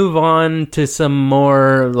 So to move on to some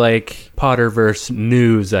more like Potterverse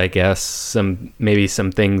news, I guess, maybe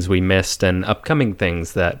some things we missed and upcoming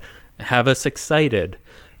things that have us excited.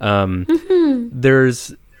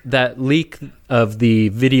 There's that leak of the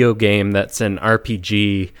video game that's an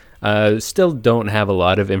RPG. Still don't have a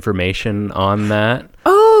lot of information on that.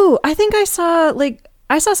 Oh, I think I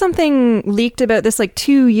saw something leaked about this like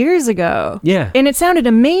 2 years ago. Yeah. And it sounded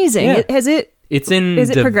amazing. Yeah. It's in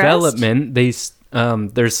Is it progressed? development.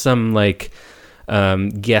 There's some like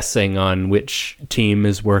guessing on which team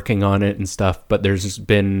is working on it and stuff, but there's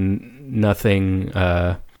been nothing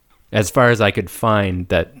as far as I could find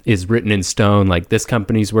that is written in stone, like this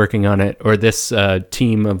company's working on it, or this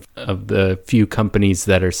team of the few companies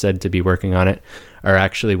that are said to be working on it are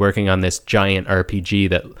actually working on this giant RPG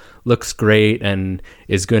that looks great and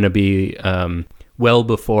is going to be well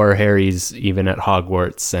before Harry's even at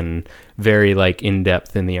Hogwarts, and very like in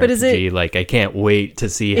depth in the But RPG. is it- Like I can't wait to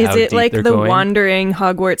see Is how it deep like they're the going. Wandering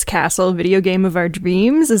Hogwarts Castle video game of our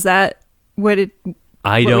dreams? Is that what it...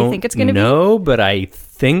 I what we don't think it's gonna be? know, but I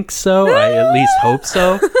think so. I at least hope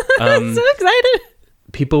so. I'm so excited.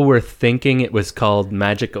 People were thinking it was called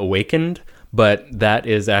Magic Awakened, but that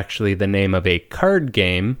is actually the name of a card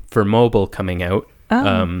game for mobile coming out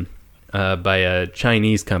by a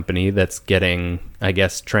Chinese company that's getting, I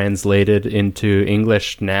guess, translated into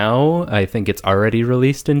English now. I think it's already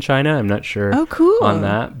released in China. I'm not sure Oh, cool. on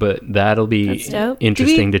that, but that'll be That's dope.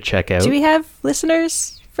 interesting to check out. Do we have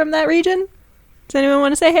listeners from that region? Does anyone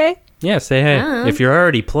want to say hey? Yeah, say hey. Uh-huh. If you're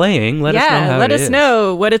already playing, let us know how let it us is.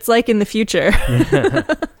 know what it's like in the future.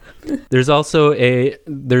 There's also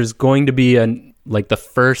there's going to be like the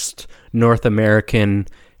first North American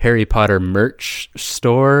Harry Potter merch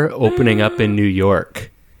store opening up in New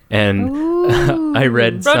York. And I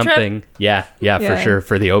read Road trip? something. Yeah, for Yeah. sure.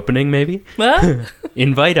 For the opening, maybe. What?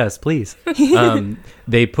 Invite us, please.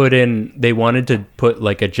 They wanted to put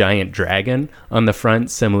like a giant dragon on the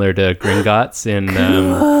front, similar to Gringotts in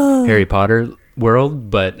Harry Potter world,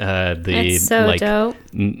 but That's so like dope.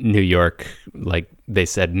 New York, like they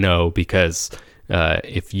said no because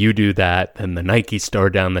if you do that, then the Nike store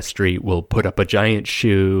down the street will put up a giant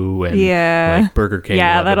shoe, and like Burger King.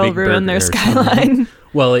 Yeah, will have a that'll big ruin their burger or something. skyline.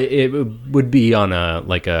 Well, it would be on a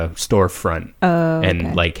storefront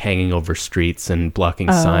and like hanging over streets and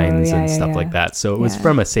blocking signs and stuff like that. So it was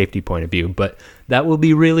from a safety point of view, but that will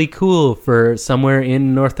be really cool for somewhere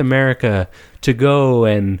in North America to go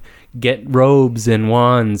and get robes and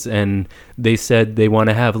wands. And they said they want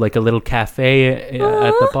to have like a little cafe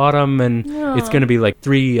at the bottom, and it's going to be like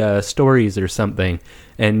 3 stories or something.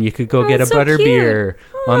 And you could go get a butterbeer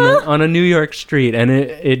on a New York street, and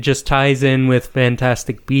it just ties in with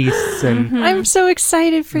Fantastic Beasts, and I'm so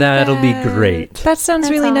excited for that. That'll be great. That sounds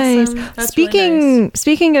That's really awesome. nice. That's really nice.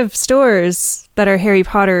 Speaking of stores that are Harry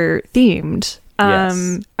Potter themed,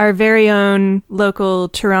 Yes. our very own local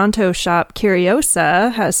Toronto shop,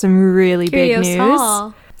 Curiosa, has some really big news.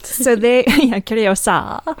 Curiosa. So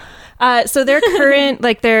Curiosa. So their current,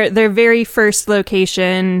 like their very first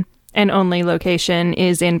location and only location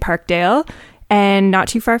is in Parkdale, and not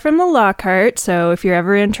too far from the Lockhart. So if you're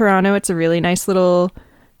ever in Toronto, it's a really nice little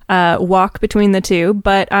walk between the two.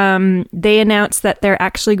 But they announced that they're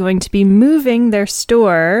actually going to be moving their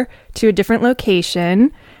store to a different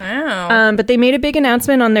location. Wow. But they made a big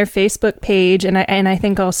announcement on their Facebook page, and I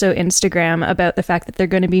think also Instagram, about the fact that they're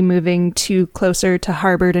going to be moving to closer to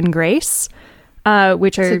Harvard and Grace,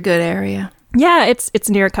 which are It's a good area. yeah, it's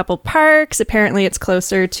near a couple parks. Apparently, it's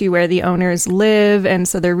closer to where the owners live, and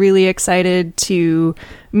so they're really excited to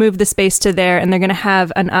move the space to there. And they're going to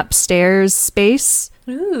have an upstairs space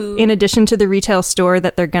in addition to the retail store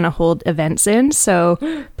that they're going to hold events in. So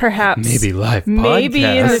perhaps Maybe live maybe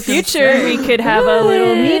in the podcasts. future we could have a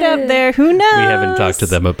little meetup there. Who knows? We haven't talked to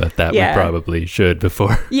them about that. Yeah. We probably should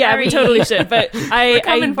before. Yeah, we totally should. But I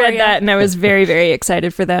coming for read ya. that and I was very, very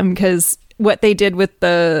excited for them, because what they did with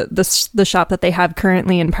the shop that they have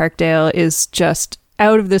currently in Parkdale is just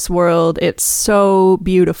out of this world. It's so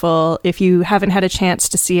beautiful. If you haven't had a chance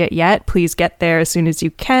to see it yet, please get there as soon as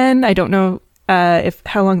you can. I don't know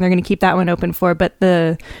how long they're going to keep that one open for, but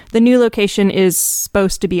the new location is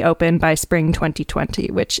supposed to be open by spring 2020,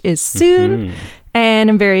 which is soon, and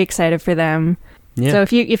I'm very excited for them. Yeah. So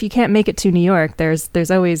if you can't make it to New York, there's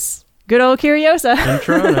always good old Curiosa. In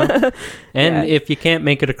Toronto. And Yeah. if you can't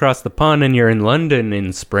make it across the pond and you're in London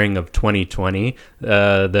in spring of 2020,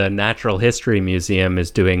 the Natural History Museum is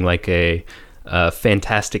doing like a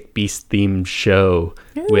Fantastic Beast themed show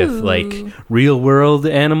with like real world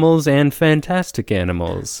animals and fantastic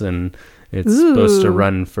animals, and it's supposed to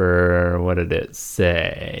run for, what did it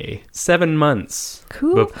say, 7 months.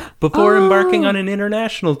 Cool. Before embarking on an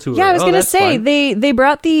international tour. Yeah, I was Oh, gonna that's say fun. they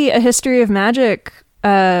brought the A History of Magic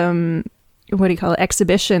what do you call it,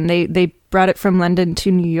 exhibition. They brought it from London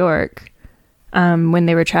to New York when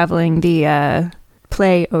they were traveling the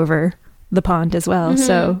play over the pond as well.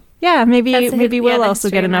 So yeah, maybe That's we'll the also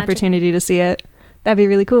History get of an Magic. opportunity to see it. That'd be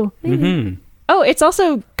really cool. Mhm. Oh, it's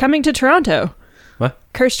also coming to Toronto. What?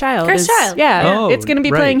 Cursed Child. Cursed Child. Yeah, Oh, it's going to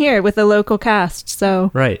be right. playing here with a local cast.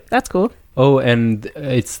 So Right. that's cool. Oh, and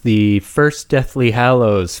it's the first Deathly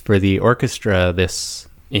Hallows for the orchestra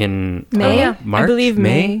in May, March, I believe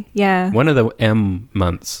May. Yeah, One of the M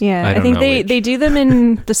months. yeah. I don't think know they which. do them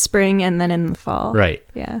in the spring and then in the fall. Right.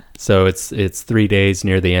 Yeah. So it's 3 days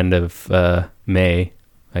near the end of May,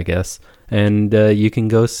 I guess, and you can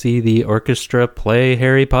go see the orchestra play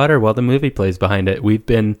Harry Potter while the movie plays behind it. We've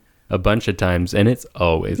been a bunch of times, and it's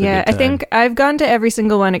always a Yeah, good I time. think I've gone to every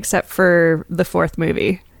single one except for the fourth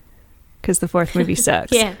movie, because the fourth movie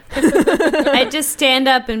sucks. Yeah. I just stand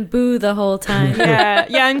up and boo the whole time. yeah.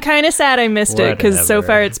 I'm kind of sad I missed it, because so Whatever.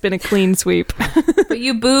 far it's been a clean sweep. But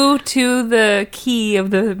you boo to the key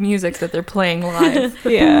of the music that they're playing live.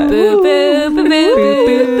 Yeah. Boo, boo, boo, boo,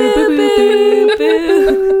 boo, boo, boo,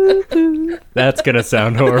 boo, boo. That's gonna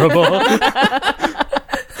sound horrible.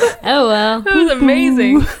 Oh well. That was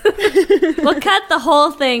amazing. We'll cut the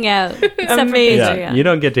whole thing out. Except Amazing. for Yeah, Patreon. you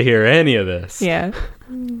don't get to hear any of this. Yeah.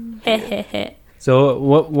 So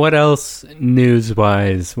what else news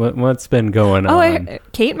wise? What's been going Oh, on?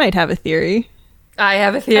 Kate might have a theory. I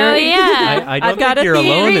have a theory. Oh yeah. I don't I've got think a you're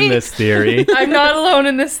alone theory. in this theory. I'm not alone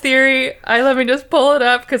in this theory. Let me just pull it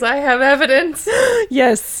up because I have evidence.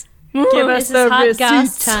 Yes. Give us This is the hot goss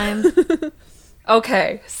receipts. time.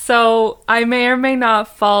 Okay, so I may or may not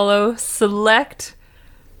follow select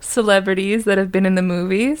celebrities that have been in the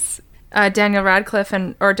movies. Daniel Radcliffe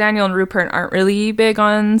and Rupert aren't really big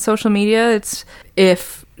on social media. It's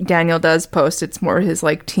if Daniel does post, it's more his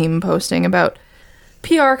like team posting about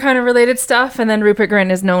PR kind of related stuff. And then Rupert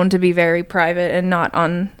Grint is known to be very private and not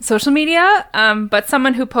on social media. But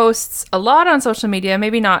someone who posts a lot on social media,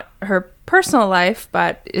 maybe not her personal life,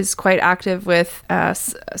 but is quite active with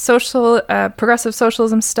social progressive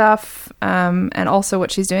socialism stuff, and also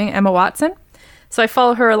what she's doing, Emma Watson. So I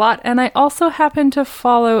follow her a lot. And I also happen to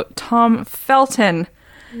follow Tom Felton.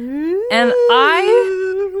 And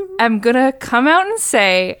I am going to come out and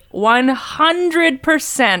say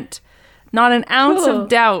 100%, not an ounce of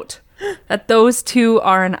doubt, that those two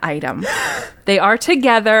are an item. They are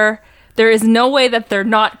together. There is no way that they're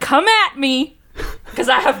not. Come at me, because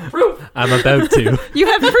I have proof. I'm about to. You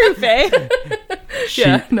have proof, eh?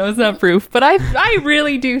 Yeah, no, it's not proof. But I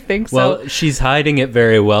really do think so. Well, she's hiding it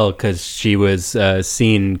very well because she was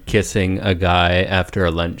seen kissing a guy after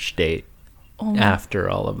a lunch date. After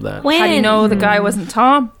all of that. When? How do you know the guy wasn't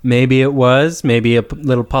Tom? Maybe it was. Maybe a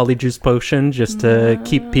little polyjuice potion just to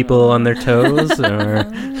keep people on their toes. Or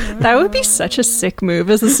That would be such a sick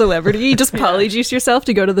move as a celebrity. You just polyjuice yourself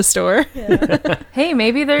to go to the store. Hey,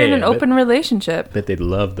 maybe they're in an open relationship. bet they'd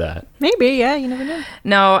love that. Maybe, yeah, you never know.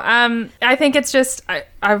 No, I think it's just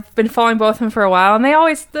I've been following both of them for a while, and they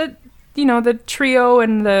always the trio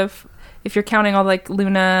and if you're counting all like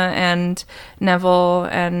Luna and Neville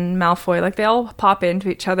and Malfoy, like they all pop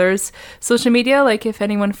into each other's social media. Like if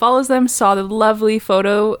anyone follows them, saw the lovely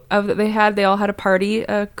photo that they all had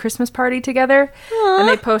a Christmas party together. Aww. And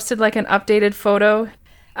they posted like an updated photo.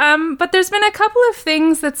 But there's been a couple of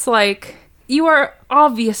things that's like, you are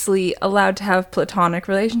obviously allowed to have platonic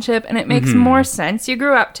relationship, and it makes more sense. You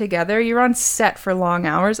grew up together, you're on set for long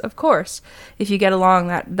hours. Of course, if you get along,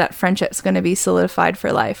 that friendship's going to be solidified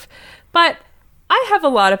for life. But I have a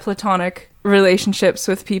lot of platonic relationships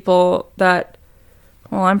with people that,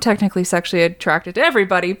 well, I'm technically sexually attracted to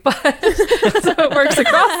everybody, but so it works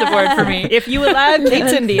across the board for me. If you allowed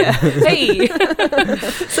Kate's India. Hey!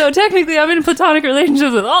 So technically I'm in platonic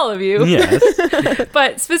relationships with all of you. Yes.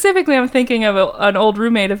 But specifically I'm thinking of an old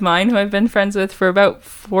roommate of mine who I've been friends with for about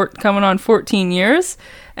coming on 14 years.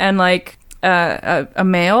 And like a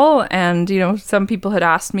male, and some people had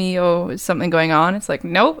asked me, is something going on? It's like,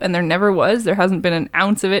 nope, and there never was. There hasn't been an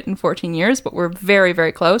ounce of it in 14 years, but we're very,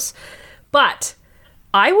 very close. But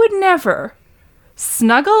I would never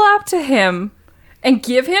snuggle up to him and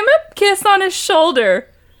give him a kiss on his shoulder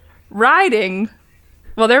riding,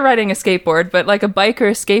 well, they're riding a skateboard, but like a bike or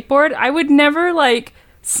a skateboard. I would never like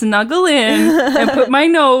snuggle in and put my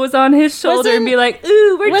nose on his shoulder and be like,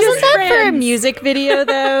 ooh, we're just Wasn't that friends. for a music video,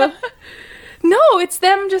 though? No, it's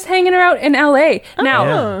them just hanging out in LA.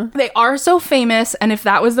 Now, they are so famous, and if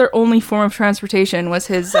that was their only form of transportation was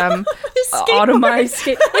his automized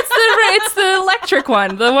skate. It's the electric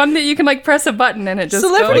one, the one that you can like press a button and it just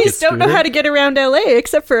Celebrities goes. don't know how to get around LA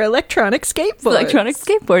except for electronic skateboards. Electronic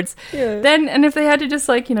skateboards. Yeah. Then, and if they had to just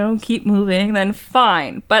like, keep moving, then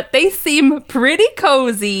fine. But they seem pretty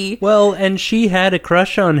cozy. Well, and she had a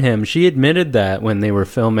crush on him. She admitted that when they were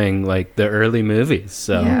filming like the early movies.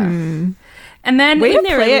 So And then Way to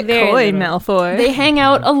they play it coy, Malfoy. They hang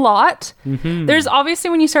out a lot. There's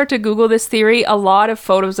obviously, when you start to Google this theory, a lot of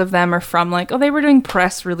photos of them are from like, they were doing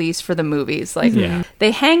press release for the movies. Like,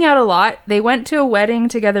 they hang out a lot. They went to a wedding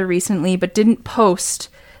together recently, but didn't post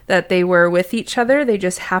that they were with each other. They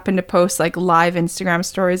just happened to post like live Instagram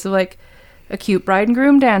stories of like a cute bride and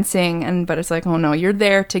groom dancing. But it's like, oh no, you're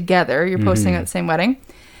there together. You're posting at the same wedding.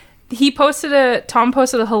 Tom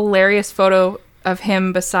posted a hilarious photo of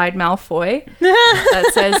him beside Malfoy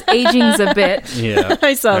that says aging's a bitch. yeah,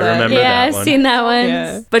 I saw that. remember Yeah, that I've one. seen that one.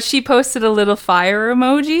 Yeah. But she posted a little fire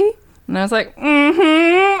emoji, and I was like,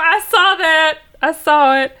 I saw that. I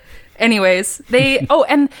saw it. Anyways,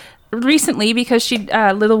 and recently, because she,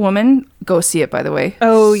 Little Woman, go see it, by the way.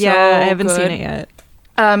 Oh, So yeah, I haven't good. seen it yet.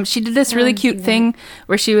 She did this really cute thing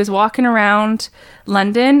where she was walking around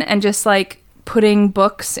London and just like putting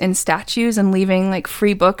books in statues and leaving like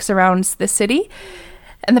free books around the city.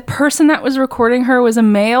 And the person that was recording her was a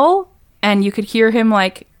male, and you could hear him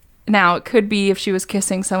like, now it could be if she was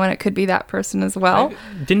kissing someone, it could be that person as well.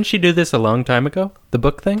 Didn't she do this a long time ago? The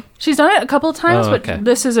book thing? She's done it a couple of times, okay. but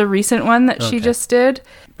this is a recent one that she just did.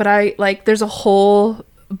 But there's a whole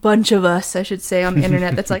bunch of us, I should say, on the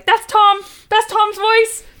internet that's like, that's Tom! That's Tom's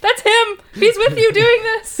voice! That's him! He's with you doing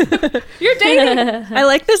this! You're dating! I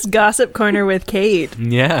like this gossip corner with Kate.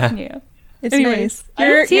 Yeah. Yeah. It's Anyways,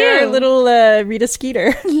 nice. You're a little Rita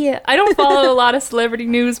Skeeter. Yeah. I don't follow a lot of celebrity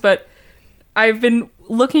news, but I've been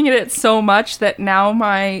looking at it so much that now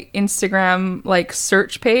my Instagram like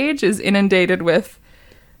search page is inundated with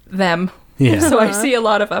them. Yeah. So I see a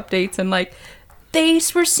lot of updates, and like they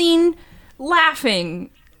were seen laughing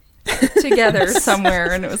together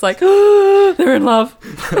somewhere, and it was like, oh, they're in love.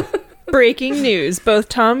 Breaking news. Both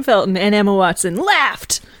Tom Felton and Emma Watson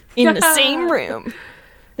laughed in the same room.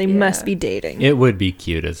 They must be dating. It would be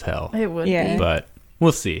cute as hell. It would Yeah. be. But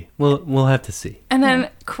we'll see. We'll have to see. And then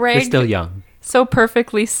Craig, We're still young. so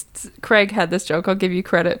perfectly, Craig had this joke. I'll give you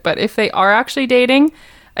credit. But if they are actually dating,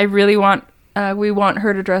 I really want, we want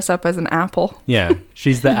her to dress up as an apple. Yeah,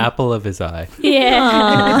 she's the apple of his eye.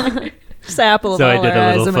 Yeah. Just the apple of So I all did our a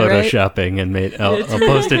eyes, little am I right? photoshopping and made. I'll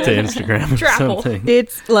post it to Instagram or Trapple. something.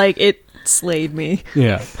 It's like it slayed me.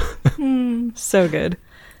 Yeah. So good.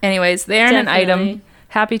 Anyways, they earn an Definitely. item.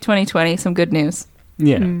 Happy 2020. Some good news.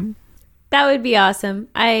 Yeah. That would be awesome.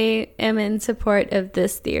 I am in support of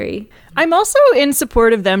this theory. I'm also in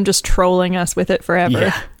support of them just trolling us with it forever.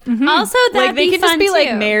 Yeah. Also, that'd Like they be can just fun, be like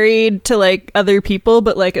too. married to like other people,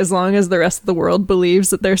 but like as long as the rest of the world believes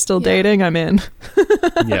that they're still dating, I'm in.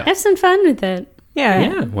 Yeah. Have some fun with it. Yeah.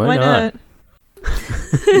 Yeah, why not?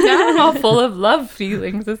 Yeah, I'm all full of love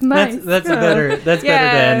feelings. It's nice. That's a better better to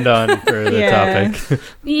Yeah. end on for the Yeah. topic than how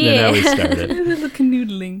Yeah. we started. A little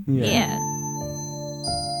canoodling. Yeah.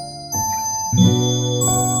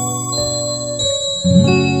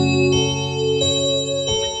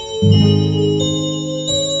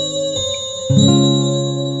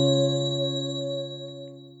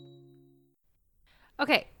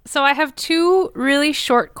 Okay, so I have two really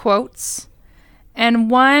short quotes, and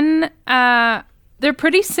one, they're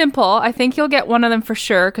pretty simple. I think you'll get one of them for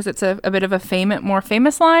sure because it's a bit of a more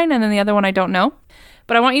famous line, and then the other one I don't know.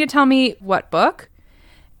 But I want you to tell me what book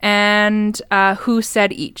and who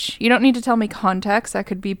said each. You don't need to tell me context. That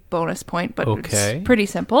could be bonus point, but Okay. it's pretty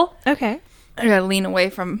simple. Okay. I gotta lean away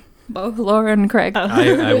from both Laura and Craig.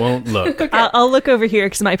 I won't look. I'll look over here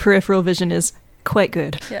because my peripheral vision is quite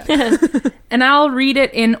good. And I'll read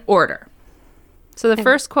it in order. So the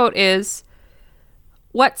first quote is,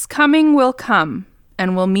 "What's coming will come,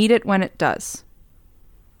 and we'll meet it when it does."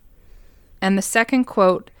 And the second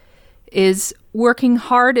quote is, "Working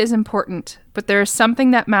hard is important, but there is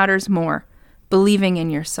something that matters more, believing in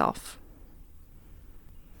yourself."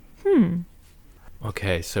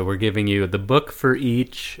 Okay, so we're giving you the book for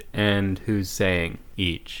each and who's saying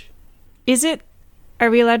each. Is it? Are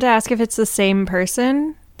we allowed to ask if it's the same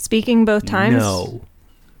person speaking both times? No.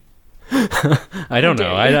 I don't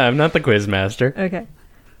know. I'm not the quiz master. Okay.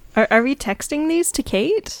 Are we texting these to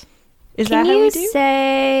Kate? Is Can that how you we do?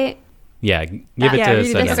 say Yeah, give it Yeah, to read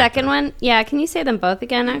it Sunday. the second one? Yeah, can you say them both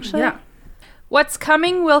again, actually? Yeah. "What's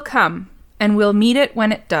coming will come, and we'll meet it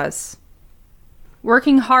when it does.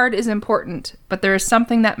 Working hard is important, but there is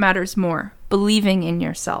something that matters more, believing in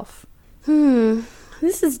yourself."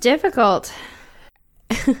 This is difficult.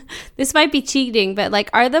 This might be cheating, but like,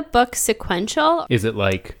 are the books sequential? Is it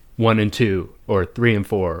like 1 and 2, or 3 and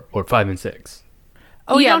 4, or 5 and 6?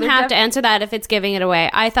 Oh, You yeah, don't they're have to answer that if it's giving it away.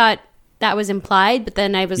 I thought that was implied, but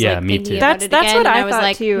then I was Yeah, like me thinking too. about That's- it that's again, what and I I was thought,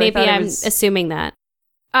 like, too. I maybe thought it I'm was- assuming that.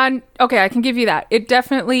 Okay, I can give you that. It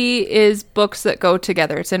definitely is books that go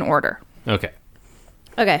together. It's in order. Okay.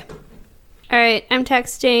 Okay. All right, I'm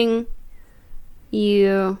texting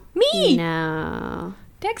you. Me. No.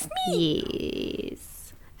 Text me.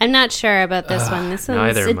 Yes. I'm not sure about this one. This one's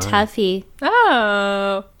neither a am I. toughie.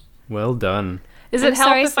 Oh. Well done. Is I'm it help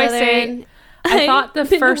sorry, if I say Slytherin. I thought the I've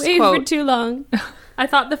been first away quote for too long. I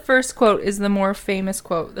thought the first quote is the more famous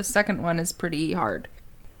quote. The second one is pretty hard.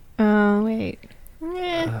 Oh, wait.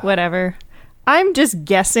 Whatever. I'm just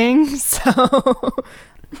guessing, so.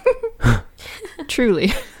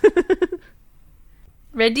 Truly.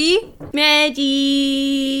 Ready?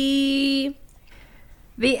 Maggie.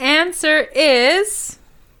 The answer is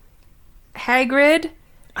Hagrid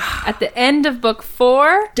at the end of book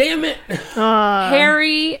 4. Damn it!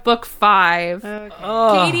 Harry, book 5.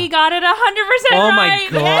 Katie got it 100% Oh my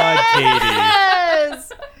right. god,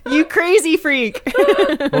 Yes! You crazy freak.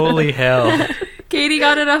 Katie. Holy hell. Katie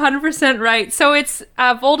got it 100% right. So it's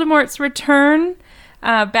Voldemort's return.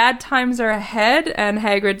 Bad times are ahead, and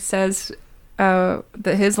Hagrid says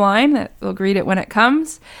his line that we'll greet it when it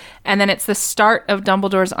comes. And then it's the start of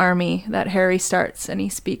Dumbledore's army that Harry starts, and he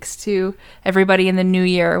speaks to everybody in the new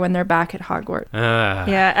year when they're back at Hogwarts.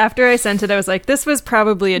 Yeah, after I sent it, I was like, this was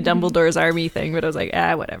probably a Dumbledore's army thing, but I was like,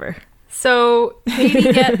 whatever. So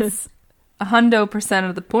Katie gets 100%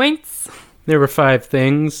 of the points. There were 4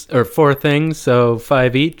 things, so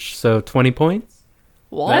 5 each, so 20 points.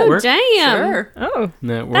 That Oh, work? damn. Sure. Oh.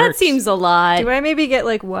 That works. That seems a lot. Do I maybe get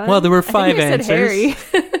like one? Well, there were I think 5 I said answers. Harry.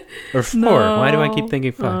 Or 4. Why do I keep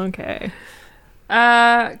thinking 5? Okay.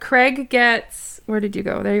 Craig gets... Where did you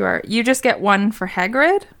go? There you are. You just get 1 for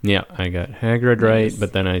Hagrid. Yeah, I got Hagrid right,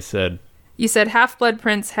 but then I said You said Half-Blood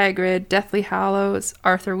Prince, Hagrid, Deathly Hallows,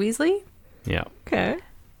 Arthur Weasley. Yeah. Okay.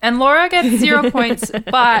 And Laura gets 0 points,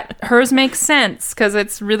 but hers makes sense because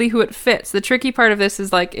it's really who it fits. The tricky part of this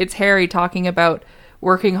is like it's Harry talking about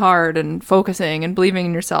working hard and focusing and believing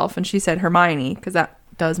in yourself. And she said Hermione because that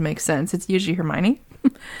does make sense. It's usually Hermione.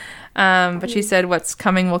 But she said what's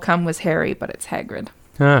coming will come was Harry, but it's Hagrid.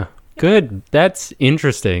 Ah, good. That's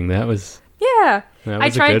interesting. That was Yeah. That I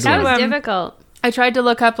was a tried good to That one. was difficult. I tried to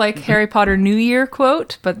look up like Harry Potter New Year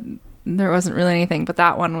quote, but there wasn't really anything. But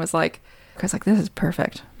that one was like, I was like, this is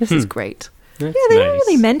perfect. This is great. That's Yeah, they don't nice.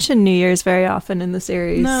 really mention New Year's very often in the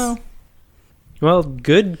series. No. Well,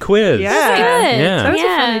 good quiz. Yeah. Good. Yeah. That was a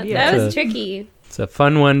fun Yeah, idea. that was It's a- tricky. It's a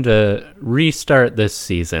fun one to restart this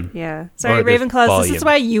season. Yeah. Or Sorry, this Ravenclaw, this volume. is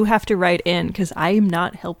why you have to write in, because I am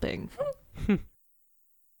not helping.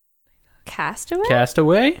 Castaway?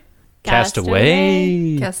 Castaway?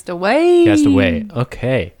 Castaway. Castaway. Castaway.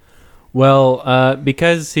 Okay. Well,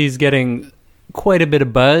 because he's getting quite a bit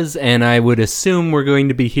of buzz, and I would assume we're going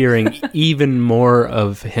to be hearing even more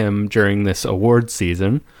of him during this award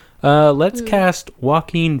season, let's cast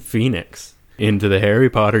Joaquin Phoenix into the Harry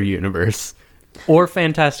Potter universe. Or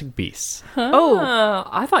Fantastic Beasts. Oh,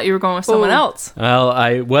 I thought you were going with someone else. Well,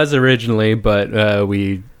 I was originally, but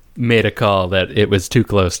we made a call that it was too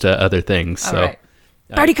close to other things. All So, right.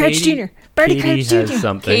 Barty Crouch Katie- Jr. Barty Katie Crouch has Jr.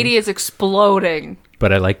 something, Katie is exploding.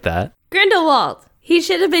 but I like that. Grindelwald. He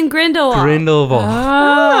should have been Grindelwald. Grindelwald.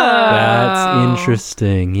 Oh. That's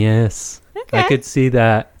interesting. Yes, I could see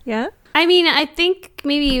that. Yeah. I mean, I think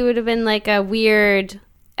maybe it would have been like a weird.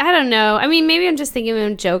 I don't know. I mean, maybe I'm just thinking of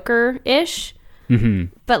him Joker-ish,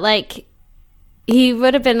 but like he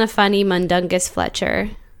would have been a funny Mundungus Fletcher.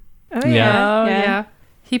 Oh, Yeah. Oh, yeah.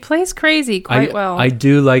 He plays crazy quite well. I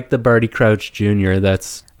do like the Barty Crouch Jr.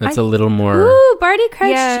 That's a little more. Ooh, Barty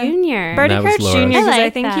Crouch Yeah. Jr. Barty That was Crouch Laura's. Jr. because I I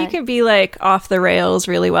like think he that. could be like off the rails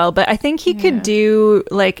really well, but I think he could do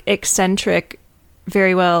like eccentric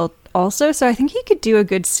very well also. So I think he could do a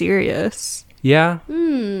good Sirius. Yeah,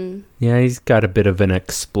 Hmm. yeah, he's got a bit of an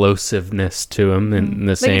explosiveness to him in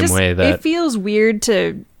the Like, same just- way it that feels weird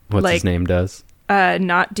to what's like his name does.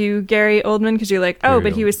 not do Gary Oldman because you're like, oh, Gary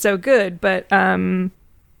but he was so good. But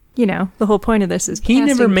you know, the whole point of this is He never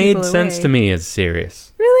casting made people sense away. to me as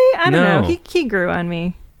serious. Really, I don't No. know. He grew on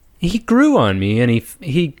me. He grew on me, and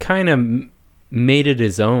he kind of made it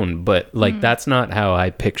his own. But like that's not how I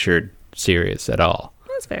pictured Sirius at all.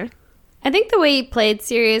 That's fair. I think the way he played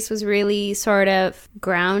Sirius was really sort of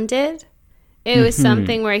grounded. It was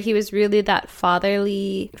something where he was really that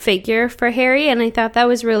fatherly figure for Harry, and I thought that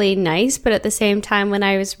was really nice. But at the same time, when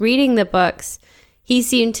I was reading the books, he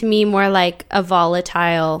seemed to me more like a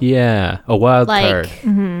volatile. Yeah, a wild Like-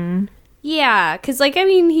 card. Yeah, because, like, I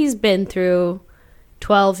mean, he's been through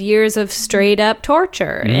 12 years of straight up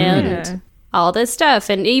torture and all this stuff.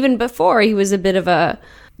 And even before, he was a bit of a,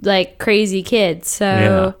 like, crazy kid. So,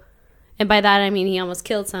 Yeah. and by that, I mean, he almost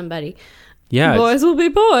killed somebody. Yeah, Boys will be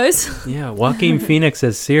boys. yeah. Joaquin Phoenix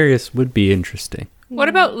as Sirius would be interesting. What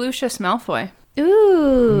about Lucius Malfoy?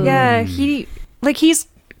 Ooh. Yeah, he's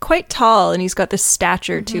quite tall and he's got this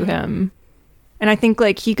stature to him. And I think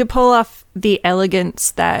like he could pull off the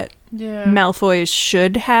elegance that Malfoy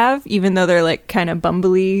should have, even though they're like kind of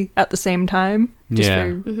bumbly at the same time. Just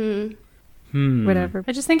Yeah. for whatever.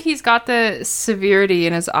 I just think he's got the severity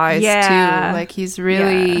in his eyes Yeah. too. Like he's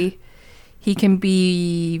really, he can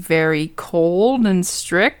be very cold and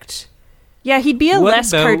strict. Yeah, he'd be a What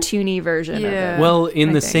less about- cartoony version of Yeah. it. Well, in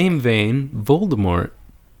I the think. same vein, Voldemort.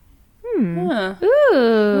 Huh.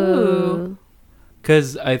 Ooh.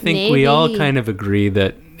 Because I think we all Maybe. kind of agree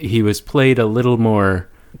that he was played a little more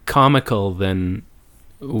comical than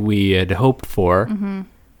we had hoped for.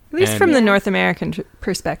 At least and- from the North American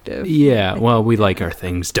perspective. Yeah, well, we like our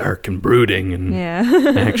things dark and brooding and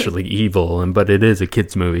Yeah. actually evil, but it is a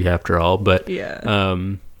kids' movie after all. But Yeah.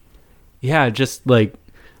 yeah, just like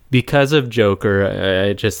because of Joker,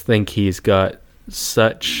 I just think he's got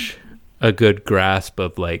such a good grasp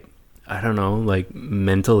of like, I don't know, like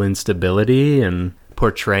mental instability and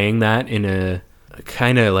portraying that in a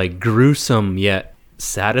kind of like gruesome yet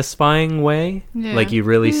satisfying way. Yeah. Like you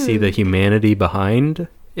really see the humanity behind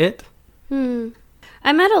it. I'm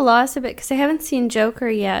at a loss a bit because I haven't seen Joker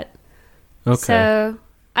yet. Okay. So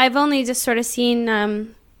I've only just sort of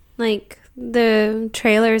seen like the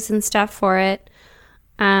trailers and stuff for it.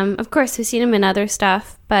 Of course, we've seen him in other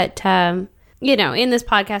stuff, but you know, in this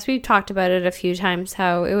podcast, we've talked about it a few times.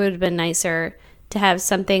 How it would have been nicer to have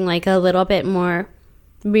something like a little bit more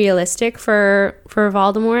realistic for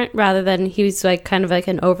Voldemort, rather than he was like kind of like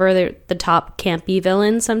an over the top campy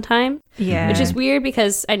villain sometimes. Yeah. Which is weird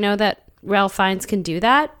because I know that Ralph Fiennes can do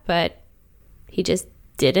that, but he just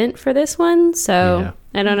didn't for this one. So Yeah.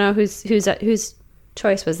 I don't know whose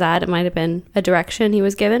choice was that. It might have been a direction he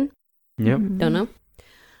was given. Yep. Don't know.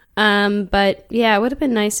 But yeah, it would have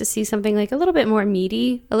been nice to see something like a little bit more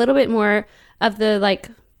meaty, a little bit more of the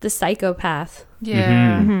psychopath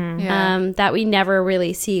Yeah. Mm-hmm. Yeah. that we never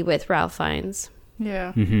really see with Ralph Fiennes.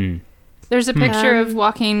 Yeah. Mm-hmm. There's a picture of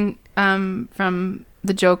walking from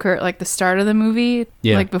the Joker at like the start of the movie,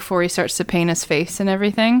 Yeah. like before he starts to paint his face and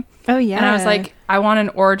everything. Oh yeah. And I was like, I want an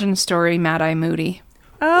origin story, Mad Eye Moody.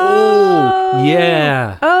 oh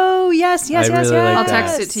Yeah. Oh yes, yes, I yes, really yes. like I'll that.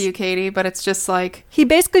 text it to you, Katie, but it's just like, He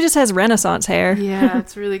basically just has Renaissance hair, yeah,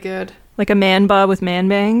 it's really good. like a man bob with man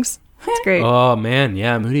bangs. It's great. Oh man,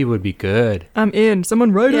 yeah, Moody would be good. I'm in.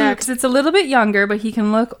 Someone write Yeah, it. because it's a little bit younger, but he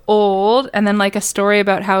can look old, and then like a story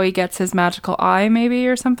about how he gets his magical eye, maybe,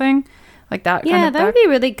 or something like that. Yeah, kind of that would be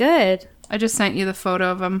really good. I just sent you the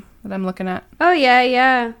photo of him that I'm looking at, Oh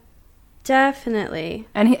yeah. Definitely.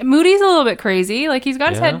 and Moody's a little bit crazy. Like he's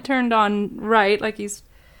got his Yeah. head turned on right, like he's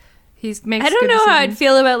makes. I don't good know how I'd decisions.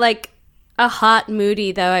 feel about like a hot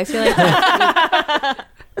Moody though. I feel like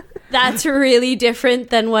that's really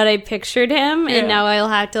different than what I pictured him, Yeah. and now I'll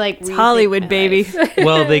have to like It's rethink Hollywood, my baby. life.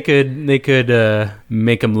 Well, they could make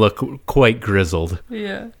him look quite grizzled.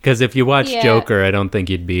 Yeah, Because if you watch Yeah. Joker, I don't think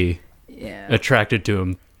you'd be yeah. attracted to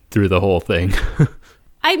him through the whole thing.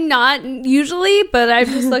 I'm not usually, but I'm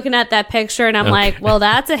just looking at that picture and I'm Okay. like, well,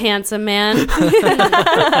 that's a handsome man.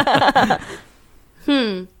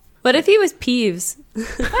 What if he was Peeves?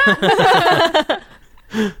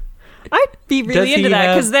 I'd be Does really he into that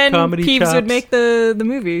have because then comedy Peeves chops? would make the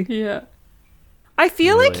movie. Yeah. I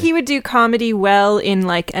feel like Really? he would do comedy well in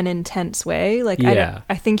like an intense way. Like Yeah.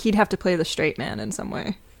 I think he'd have to play the straight man in some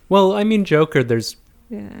way. Well, I mean, Joker, there's,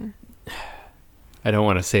 Yeah. I don't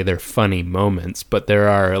want to say they're funny moments, but there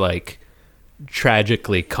are like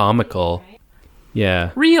tragically comical.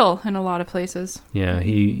 Yeah. Real in a lot of places. Yeah,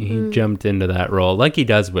 he jumped into that role like he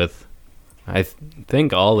does with, I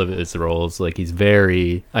think, all of his roles. Like he's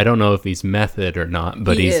very, I don't know if he's method or not,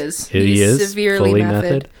 but He he's is. He He's is severely fully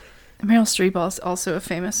method. Meryl Streep is also a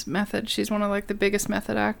famous method. She's one of like the biggest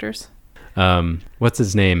method actors. What's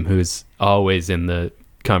his name? Who's always in the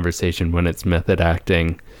conversation when it's method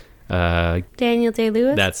acting? Daniel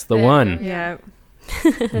Day-Lewis? That's the one. Yeah.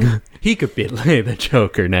 He could be the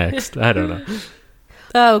Joker next. I don't know.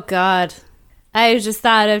 Oh, God. I just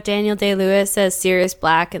thought of Daniel Day-Lewis as Sirius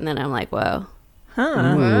Black, and then I'm like, whoa.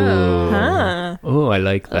 Huh. Ooh. Huh. Oh, I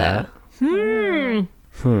like that.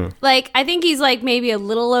 Like, I think he's like maybe a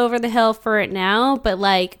little over the hill for it now, but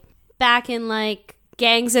like back in like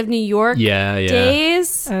Gangs of New York Yeah, yeah.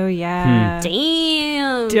 days. Oh yeah.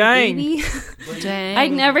 Damn. Dang. Baby. Dang.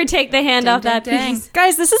 I'd never take the hand off that dang. piece.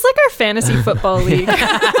 Guys, this is like our fantasy football league.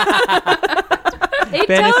 It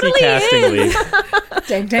Fantasy totally casting is. league.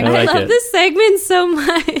 dang, dang. I I like love it. this segment so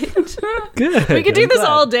much. Good. We could do I'm this glad.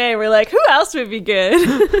 all day. We're like, who else would be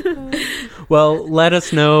good? Well, let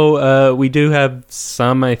us know. We do have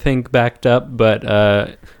some, I think, backed up, but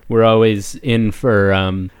we're always in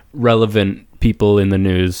for relevant people in the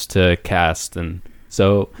news to cast. And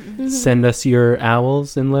so send us your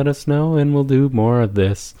owls and let us know, and we'll do more of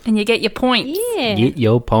this. And you get your points. Yeah. Get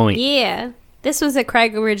your point. Yeah. This was a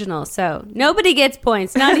Craig original, so nobody gets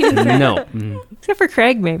points. Not even Craig. No. Mm, Except for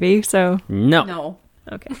Craig, maybe. So no. No.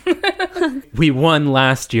 okay. We won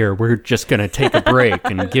last year. We're just going to take a break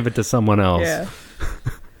and give it to someone else. Yeah.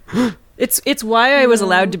 It's why I was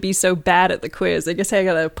allowed to be so bad at the quiz. I guess I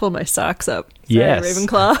gotta pull my socks up. Sorry, Yes.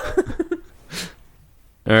 Ravenclaw.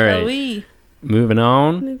 All right. We. Moving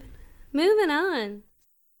on. Moving on.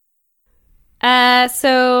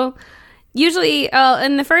 So usually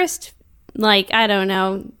in the first, like, I don't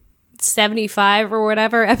know, 75 or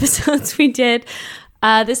whatever episodes we did,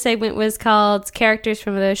 this segment was called Characters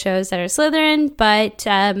from Those Shows That Are Slytherin, but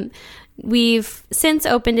we've since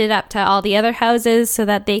opened it up to all the other houses so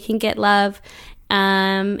that they can get love.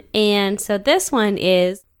 And so this one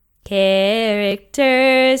is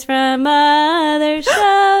characters from other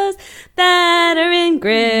shows that are in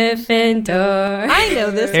Gryffindor. I know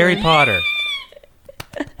this. Harry Potter.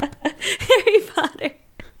 Harry Potter.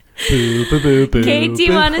 Boo, boo, boo, boo, Kate, do you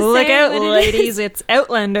boo. want to Look say out, what it ladies! It's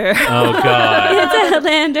Outlander. Oh, God. is? It's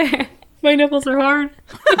Outlander. My nipples are hard.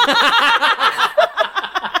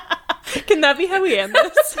 Can that be how we end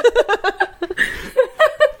this?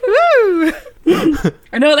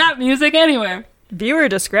 I know that music anywhere. Viewer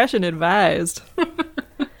discretion advised.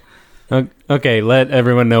 Okay, let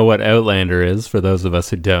everyone know what Outlander is for those of us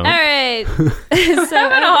who don't. All right. So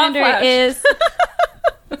Outlander flash. is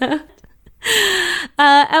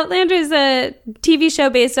Outlander is a TV show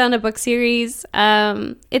based on a book series.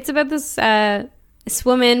 It's about this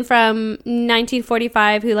woman from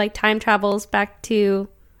 1945 who like time travels back to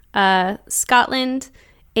Scotland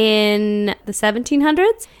in the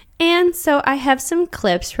 1700s. And so I have some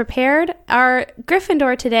clips prepared. Our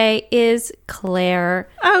Gryffindor today is Claire.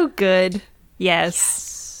 Oh, good.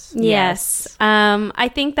 Yes.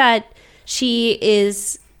 I think that she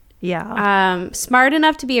is smart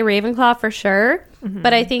enough to be a Ravenclaw for sure. Mm-hmm.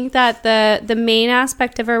 But I think that the main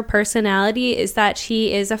aspect of her personality is that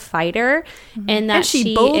she is a fighter, and that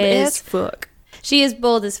she bold as fuck. She is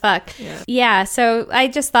bold as fuck. Yeah. So I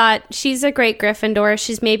just thought she's a great Gryffindor.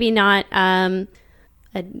 She's maybe not a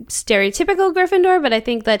stereotypical Gryffindor, but I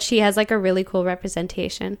think that she has like a really cool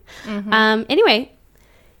representation. Mm-hmm. Anyway,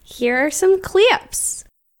 here are some clips.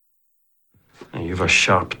 You've a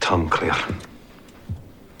sharp tongue, Claire.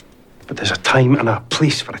 But there's a time and a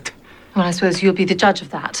place for it. Well, I suppose you'll be the judge of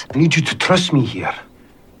that. I need you to trust me here.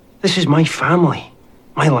 This is my family,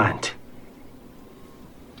 my land,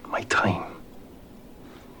 my time.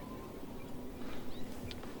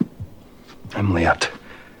 I'm Laird.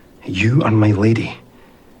 You are my lady.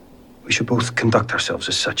 We should both conduct ourselves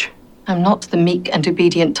as such. I'm not the meek and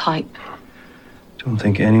obedient type. Don't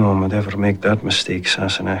think anyone would ever make that mistake,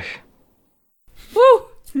 Sassenach.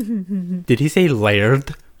 Woo! Did he say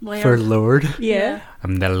Laird for Lord? Yeah.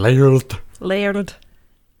 I'm the Laird. Laird.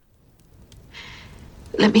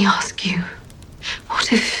 Let me ask you,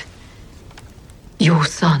 what if your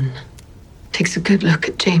son takes a good look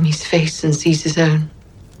at Jamie's face and sees his own?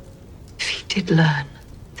 If he did learn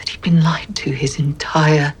that he'd been lied to his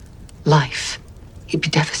entire life, he'd be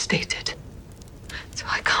devastated. So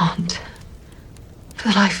I can't, for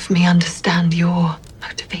the life of me, understand your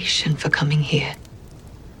motivation for coming here.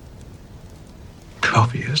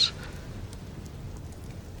 Obvious.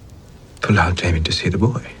 To allow Jamie to see the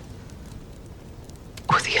boy.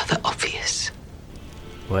 Or the other obvious.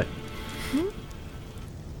 What?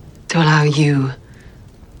 To allow you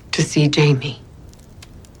to see Jamie.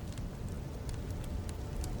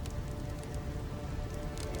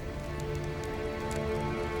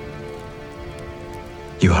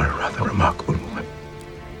 You are a rather remarkable woman.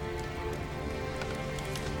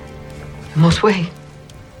 In what way?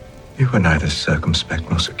 You are neither circumspect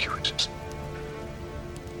nor circuitous.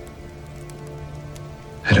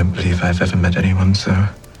 I don't believe I've ever met anyone so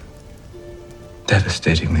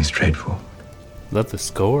devastatingly straightforward. Love the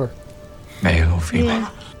score. Male or female.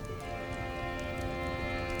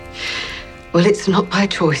 Well, it's not by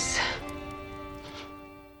choice.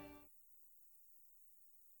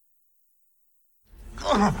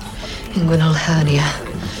 Inguinal hernia.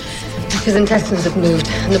 His intestines have moved,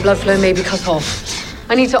 and the blood flow may be cut off.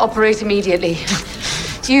 I need to operate immediately.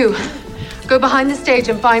 You, go behind the stage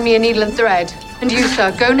and find me a needle and thread. And you,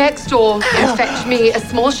 sir, go next door and fetch me a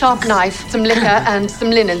small sharp knife, some liquor, and some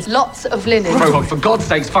linens. Lots of linen. Rohan, for God's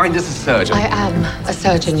sakes, find us a surgeon. I am a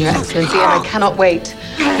surgeon, Your Excellency, and I cannot wait.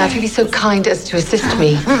 Now, if you'd be so kind as to assist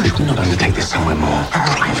me. Do not undertake this somewhere more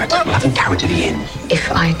private. We'll have him carried to the inn.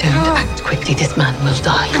 If I don't act quickly, this man will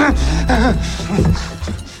die.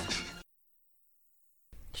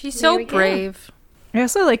 She's so brave. I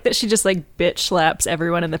also like that she just like bitch slaps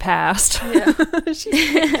everyone in the past. Yeah.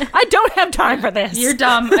 I don't have time for this. You're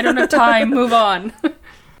dumb. I don't have time. Move on.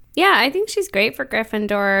 Yeah, I think she's great for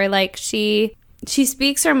Gryffindor. Like she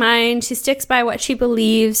speaks her mind. She sticks by what she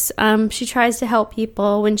believes. She tries to help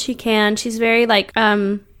people when she can. She's very like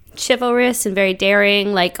chivalrous and very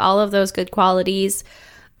daring, like all of those good qualities.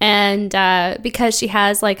 And because she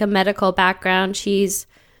has like a medical background, she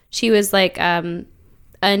was like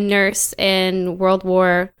a nurse in World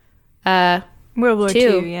War II. Yeah.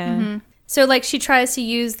 Mm-hmm. So like she tries to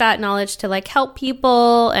use that knowledge to like help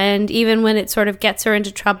people, and even when it sort of gets her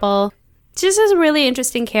into trouble, she's just a really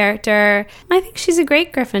interesting character. I think she's a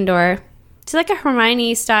great Gryffindor. She's like a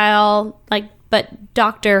Hermione style, like, but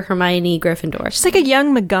Dr. Hermione Gryffindor. She's like a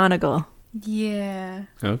young McGonagall. Yeah.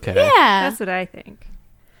 Okay. Yeah. That's what I think.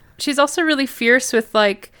 She's also really fierce with,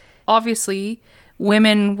 like, obviously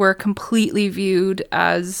women were completely viewed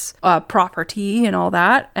as property and all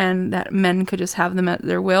that, and that men could just have them at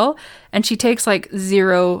their will. And she takes like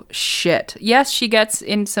zero shit. Yes, she gets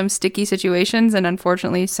in some sticky situations, and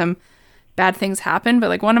unfortunately some bad things happen. But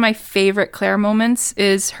like one of my favorite Claire moments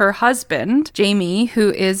is her husband, Jamie,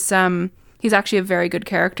 who is he's actually a very good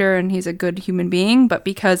character and he's a good human being. But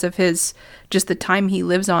because of his just the time he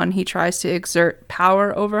lives on, he tries to exert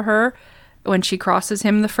power over her when she crosses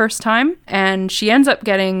him the first time, and she ends up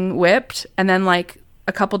getting whipped. And then like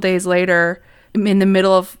a couple days later, in the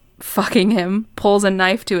middle of fucking him, pulls a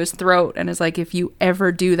knife to his throat and is like, if you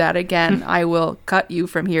ever do that again, I will cut you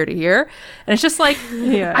from here to here. And it's just like,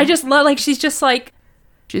 I just love, like, she's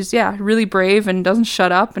really brave and doesn't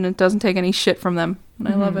shut up, and it doesn't take any shit from them. And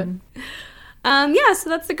I love it. So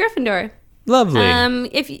that's the Gryffindor. Lovely.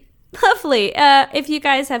 If you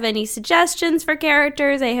guys have any suggestions for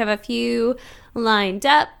characters, I have a few lined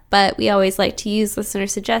up, but we always like to use listener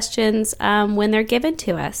suggestions when they're given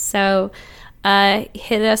to us. So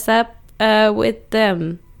hit us up with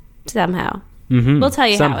them somehow. We'll tell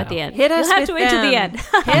you how at the end. Hit us. You'll have to wait till the end.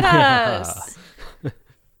 Hit us.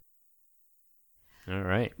 All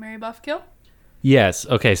right. Mary Buff Kill? Yes.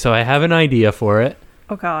 Okay, so I have an idea for it.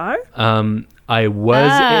 Okay. I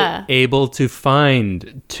was able to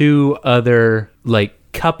find 2 other, like,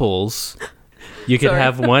 couples. You could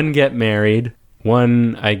have one get married,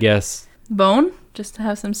 one, I guess, Bone? Just to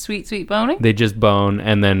have some sweet, sweet boning? they just bone,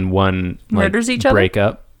 and then one, like, Murders each other? break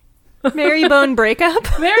up. Mary Bone breakup.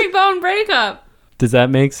 Mary Bone breakup! Does that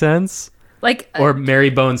make sense? Like, Or Mary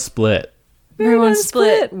Bone split. everyone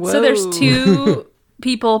split. Whoa. So there's 2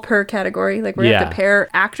 people per category. Like, we have Yeah. to pair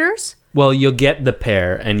actors? Well, you'll get the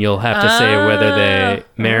pair, and you'll have to say whether they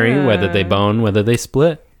marry, whether they bone, whether they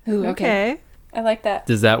split. Ooh, okay. I like that.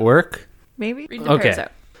 Does that work? Maybe. Read the pairs Okay.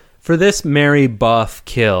 out. For this Mary Buff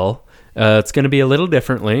Kill, it's going to be a little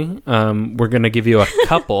differently. We're going to give you a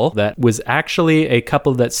couple that was actually a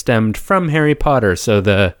couple that stemmed from Harry Potter. So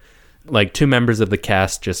the 2 members of the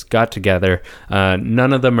cast just got together.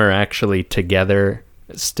 None of them are actually together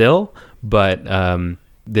still, but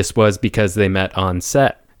this was because they met on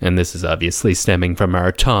set. And this is obviously stemming from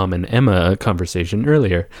our Tom and Emma conversation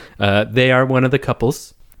earlier. They are one of the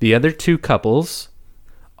couples. The other 2 couples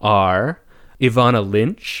are Ivana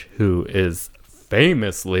Lynch, who is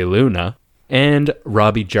famously Luna, and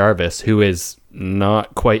Robbie Jarvis, who is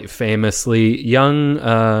not quite famously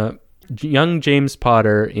young James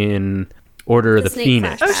Potter in Order of the Snake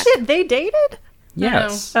Phoenix. flashback. Oh shit, they dated?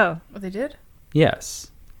 Yes. Oh, Oh, they did? Yes.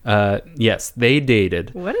 Yes, they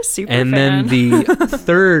dated. what a super And fan. then the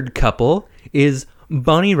third couple is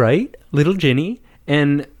Bonnie Wright, Little Ginny,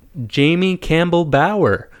 and Jamie Campbell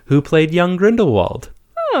Bower, who played young Grindelwald.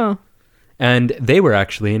 Oh. And they were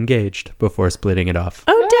actually engaged before splitting it off.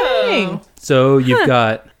 Oh, dang. So you've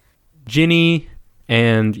got Ginny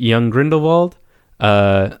and young Grindelwald,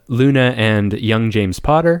 Luna and young James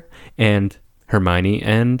Potter, and Hermione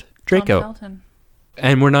and Draco. Tom Felton.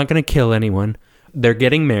 And we're not going to kill anyone. They're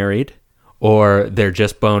getting married, or they're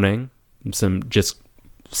just boning, some just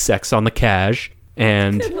sex on the cash,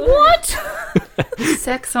 and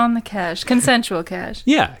Sex on the cash. Consensual cash.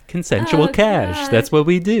 yeah, consensual cash. That's what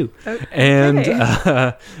we do. And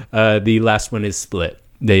the last one is split.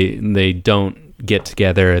 They don't get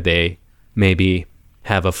together. They maybe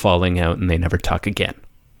have a falling out, and they never talk again.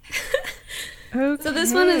 Okay. So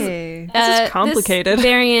this one is this is complicated. This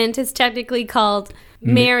variant is technically called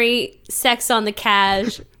Marry, Sex on the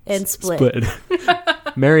Cash, and Split. Split.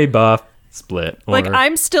 Mary Buff, split. Like, or-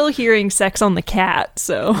 I'm still hearing sex on the cat,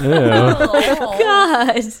 so. Oh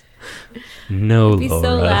God! no, Be Laura.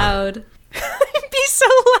 so loud. Be so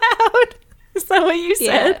loud. Is that what you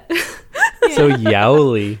said? So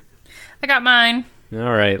yowly. I got mine. All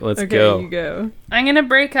right, let's Okay, go. you go. I'm going to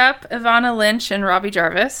break up Ivana Lynch and Robbie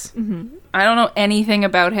Jarvis. I don't know anything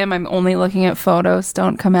about him. I'm only looking at photos.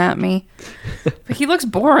 Don't come at me. But he looks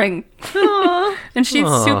boring. And she's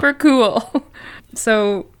super cool.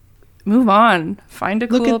 So move on. Find a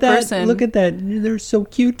Look cool at that. person. Look at that. They're so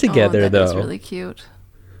cute together, that though. is really cute.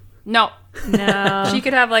 No. No. She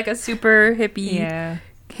could have like a super hippie, Yeah.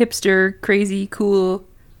 hipster, crazy, cool,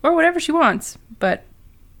 or whatever she wants. But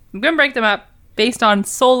I'm going to break them up based on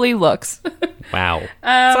solely looks. Wow.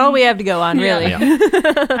 That's all we have to go on, really. Yeah.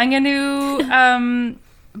 I'm going to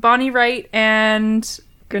Bonnie Wright and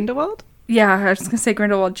Grindelwald? yeah, I was going to say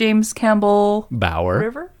Grindelwald, James Campbell Bauer.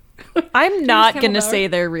 River. I'm not Campbell going to Bauer. say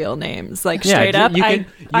their real names, like Yeah, straight up. you can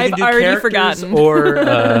I've do already characters forgotten.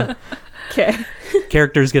 Or Okay.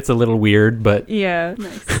 characters gets a little weird, but Yeah.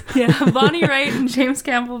 Yeah, Bonnie Wright and James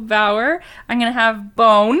Campbell Bower. I'm going to have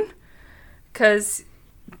Bone because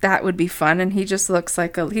that would be fun, and he just looks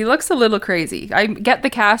like he looks a little crazy. I get the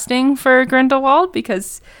casting for Grindelwald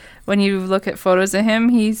because when you look at photos of him,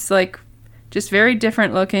 he's like just very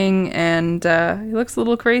different looking, and he looks a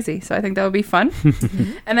little crazy. So I think that would be fun.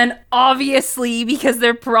 And then obviously, because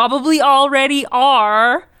there probably already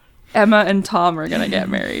are, Emma and Tom are gonna get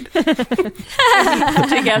married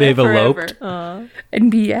together They've forever eloped. and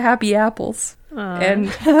be happy apples. And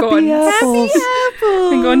go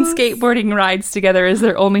on skateboarding rides together as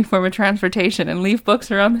their only form of transportation and leave books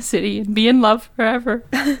around the city and be in love forever.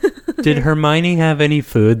 Did Hermione have any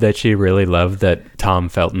food that she really loved that Tom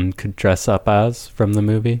Felton could dress up as from the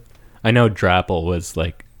movie? I know Drapple was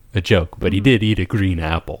like a joke, but he did eat a green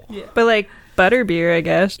apple. But like butterbeer, I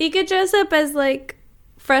guess. He could dress up as like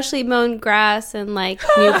freshly mown grass and like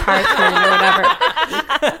new parchment or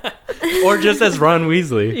whatever. Or just as Ron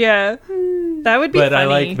Weasley. Yeah. That would be But funny. I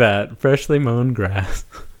like that. Freshly mown grass.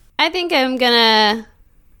 I think I'm gonna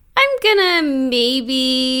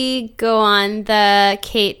maybe go on the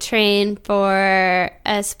Kate train for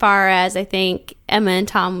as far as I think Emma and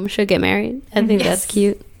Tom should get married. I think that's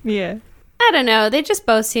cute. Yeah. I don't know. They just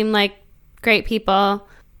both seem like great people.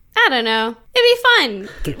 I don't know. It'd be fun.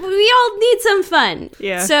 We all need some fun.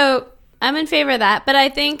 Yeah. So I'm in favor of that. But I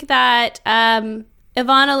think that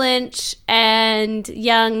Ivana Lynch and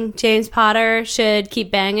young James Potter should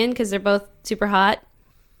keep banging because they're both super hot.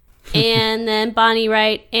 And then Bonnie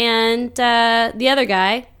Wright and the other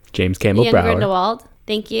guy, James Campbell Ian Brower. Grindelwald,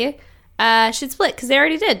 thank you, should split because they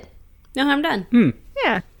already did. No harm done.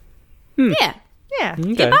 Yeah. Yeah. Yeah.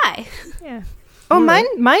 Okay. Goodbye. Yeah. Oh,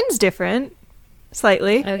 mine's different.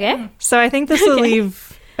 Slightly. Okay. So I think this will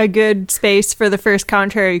leave a good space for the first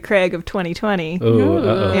Contrary Craig of 2020. Ooh,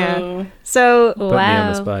 uh-oh. Yeah. So Put me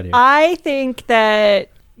on the spot here. I think that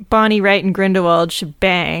Bonnie Wright and Grindelwald should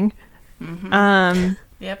bang.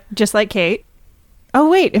 Yep. Just like Kate. Oh,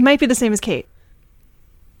 wait. It might be the same as Kate.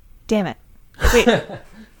 Damn it. Wait.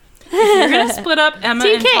 You're gonna split up Emma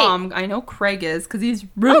and TK. Tom. I know Craig is because he's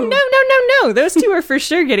rude. Oh, no. Those two are for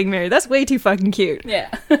sure getting married. That's way too fucking cute. Yeah.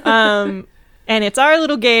 And it's our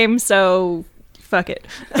little game, so fuck it.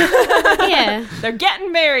 Yeah. They're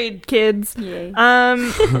getting married, kids. Yay.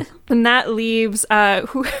 And that leaves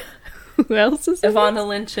who else is in Ivana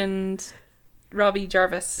Lynch and Robbie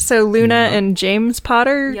Jarvis. So Luna and James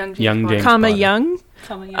Potter, Young Young Potter. James comma Potter. young.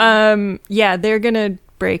 Comma young. Yeah, they're gonna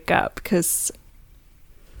break up because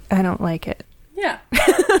I don't like it. Yeah.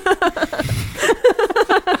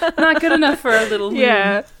 Not good enough for a little.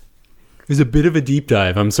 Yeah. It was a bit of a deep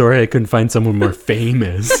dive. I'm sorry I couldn't find someone more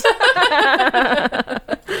famous.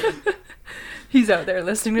 He's out there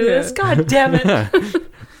listening to this. God damn it.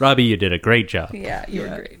 Robbie, you did a great job. Yeah, you were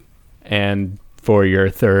great. And for your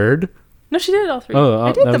third... No, she did all three. Oh,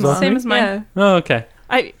 I did that them was all. all Same as mine. Yeah. Oh, okay.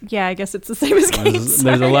 I guess it's the same as Kate.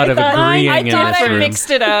 There's a lot of agreeing I in thought this I room. mixed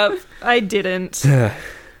it up. I didn't.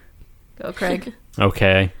 Go, Craig.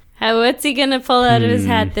 Okay. What's he gonna pull out of his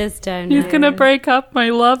hat this time? He's gonna break up my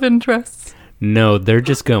love interests. No, they're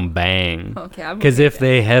just gonna bang. Okay, I'm Because if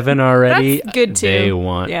they haven't already, That's good too. they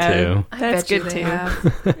want Yeah. to. That's bet you good they too.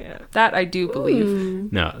 have. That I do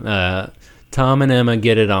believe. No, Tom and Emma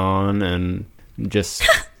get it on and just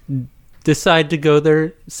decide to go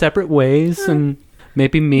their separate ways and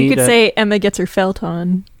maybe meet. You could at- say Emma gets her felt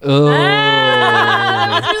on. Oh.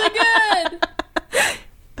 That's really good.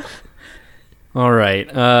 All right.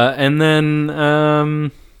 And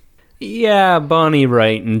then, yeah, Bonnie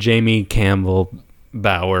Wright and Jamie Campbell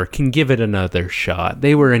Bower can give it another shot.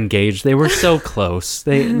 They were engaged. They were so close.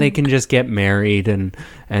 They can just get married and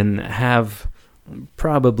have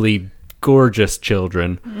probably gorgeous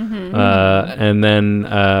children. And then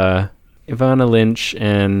Ivana Lynch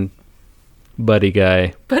and Buddy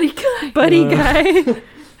Guy. Buddy guy. Buddy guy.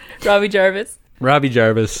 Robbie Jarvis. Robbie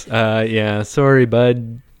Jarvis. Yeah, sorry,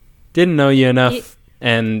 bud. Didn't know you enough.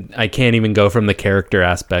 And I can't even go from the character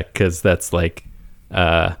aspect because that's like...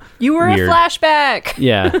 You were weird. a flashback.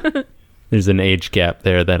 Yeah. There's an age gap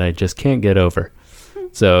there that I just can't get over.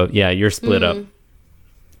 So, yeah, you're split up.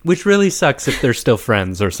 Which really sucks if they're still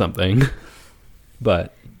friends or something.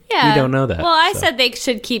 But Yeah. we don't know that. Well, I so. said they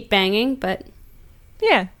should keep banging, but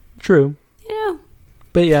Yeah. True. you know.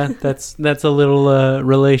 But yeah, that's a little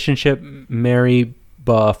relationship Mary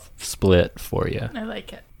Boff split for you. I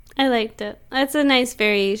like it. I liked it. That's a nice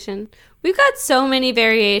variation. We've got so many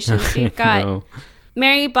variations. We've got No.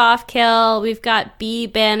 Mary Boffkill. We've got Bee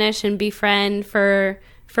Banish and Befriend for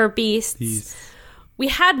beasts. We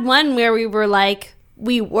had one where we were like,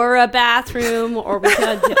 we were a bathroom, or we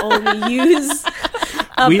had to only use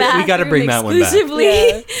a We bathroom gotta bring that one back.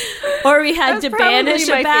 exclusively, or we had to That's probably banish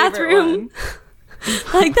my a favorite bathroom.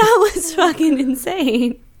 Like that was fucking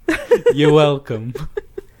insane. You're welcome.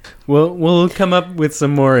 We'll come up with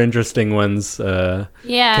some more interesting ones. Yeah,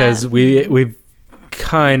 Because we've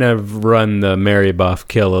kind of run the Mary Boff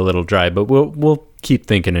kill a little dry, but we'll keep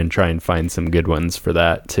thinking and try and find some good ones for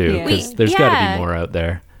that too. Yeah. Because there's got to Yeah. be more out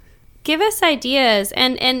there. give us ideas.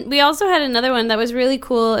 And we also had another one that was really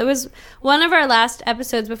cool. It was one of our last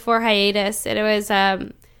episodes before hiatus. It was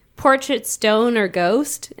portrait, stone, or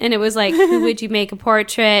ghost, and it was like, who would you make a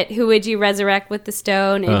portrait? Who would you resurrect with the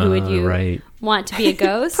stone? And who would you right. want to be a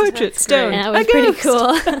ghost? Portrait, stone, And that was a pretty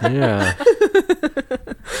ghost. cool. Yeah.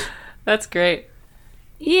 That's great.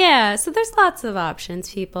 Yeah, so there's lots of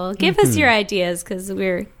options, people. Give us your ideas, because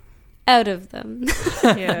we're out of them.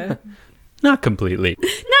 Yeah. Not completely.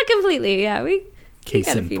 Not completely, yeah. We Case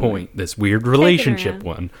got a in few point, this weird relationship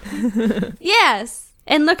one. Yes,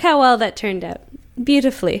 and look how well that turned out.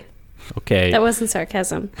 Beautifully. Okay. That wasn't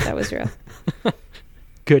sarcasm. That was real.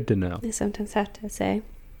 Good to know. I sometimes have to say.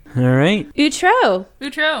 All right. Outro.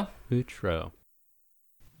 Outro.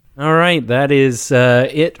 All right, that is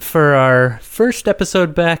it for our first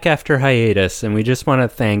episode back after hiatus, and we just want to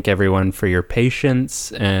thank everyone for your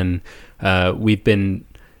patience, and we've been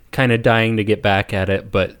kind of dying to get back at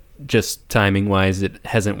it, but just timing-wise, it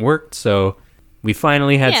hasn't worked, so we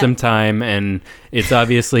finally had some time, and it's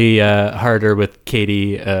obviously harder with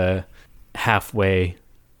Katie halfway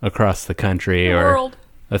across the country, or World.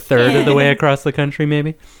 a third of the way across the country,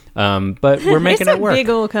 maybe. But we're making It's it work. a big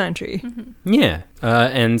old country. Yeah.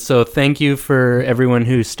 And so thank you for everyone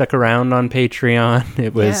who stuck around on Patreon.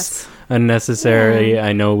 It was unnecessary.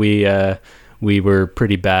 I know we were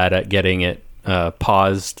pretty bad at getting it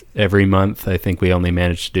paused every month. I think we only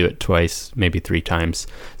managed to do it twice, maybe 3 times.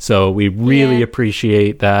 So we really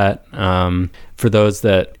appreciate that. For those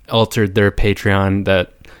that altered their Patreon,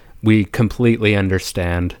 that we completely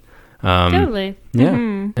understand. Totally. Yeah.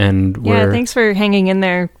 And we're... thanks for hanging in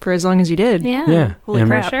there for as long as you did. Yeah. Holy And-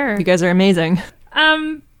 crap. sure. You guys are amazing.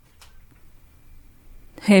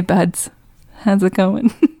 Hey buds, how's it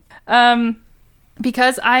going?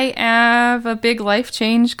 Because I have a big life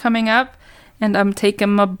change coming up, and I'm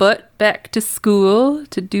taking my butt back to school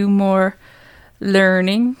to do more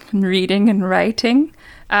learning and reading and writing.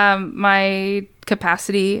 My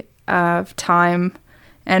capacity of time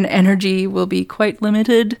and energy will be quite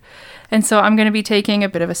limited, and so I'm going to be taking a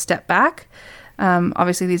bit of a step back.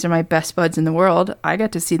 Obviously, these are my best buds in the world. I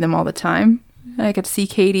get to see them all the time. I get to see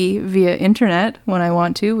Katie via internet when I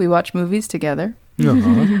want to. We watch movies together.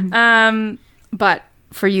 But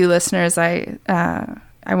for you listeners, I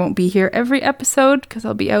won't be here every episode because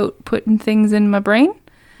I'll be out putting things in my brain.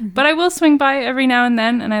 But I will swing by every now and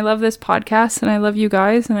then, and I love this podcast, and I love you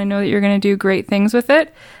guys, and I know that you're going to do great things with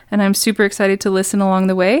it, and I'm super excited to listen along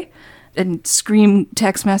the way and scream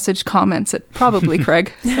text message comments at probably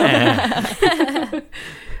Craig. But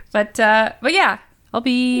yeah, I'll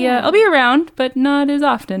be around, but not as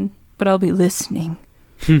often. But I'll be listening.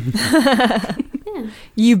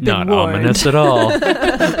 You've been Not warned. ominous at all.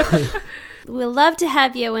 We'll love to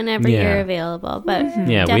have you whenever Yeah. you're available, but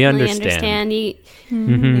Yeah, we definitely understand. you.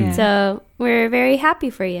 Yeah. So we're very happy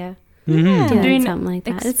for you doing Doing something like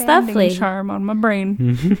that. It's Expanding lovely. charm on my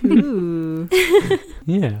brain. Ooh.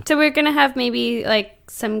 Yeah. So we're gonna have maybe like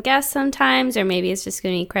some guests sometimes, or maybe it's just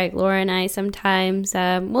gonna be Craig, Laura, and I sometimes.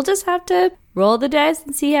 We'll just have to roll the dice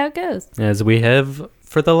and see how it goes. As we have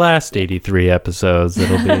for the last 83 episodes,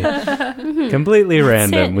 it'll be completely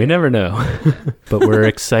random. it. We never know. But we're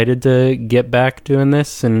excited to get back doing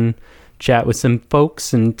this and chat with some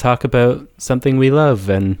folks and talk about something we love.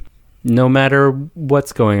 And no matter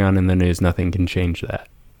what's going on in the news, nothing can change that.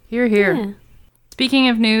 Hear, hear. Yeah. Speaking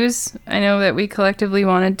of news, I know that we collectively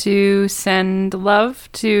wanted to send love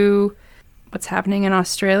to what's happening in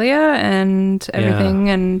Australia and everything.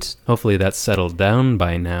 And Hopefully that's settled down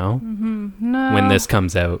by now. no, When this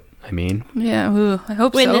comes out, I mean. yeah, ooh, I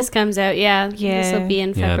hope When so. this comes out, this Yeah. will be in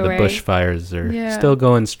Yeah, the February. bushfires are Yeah. still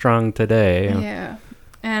going strong today. Yeah,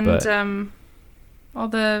 and But- all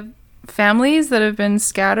the families that have been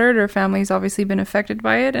scattered, or families obviously been affected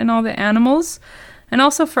by it, and all the animals, and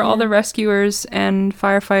also for all the rescuers and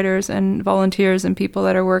firefighters and volunteers and people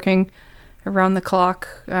that are working around the clock.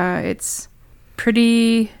 It's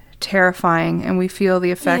pretty terrifying, and we feel the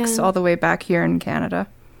effects Yeah. all the way back here in Canada,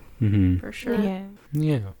 Mm-hmm. for sure. Yeah.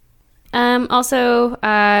 Yeah. Also,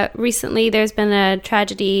 recently there's been a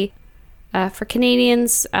tragedy for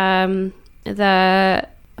Canadians. The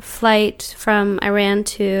flight from Iran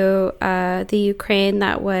to the Ukraine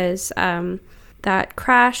that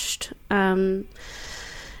crashed,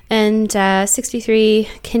 and 63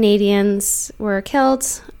 Canadians were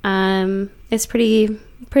killed. It's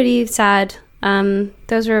pretty sad.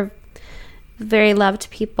 Those were very loved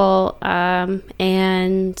people, and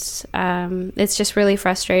it's just really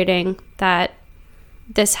frustrating that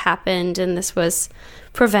this happened, and this was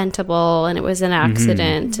preventable, and it was an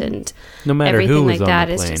accident, and No matter everything who was like on that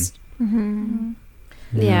the is plane. just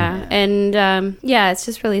yeah. And it's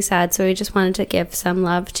just really sad. So we just wanted to give some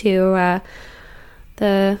love to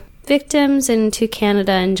the victims and to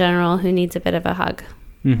Canada in general, who needs a bit of a hug.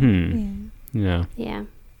 Yeah.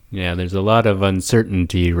 Yeah. There's a lot of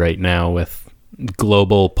uncertainty right now with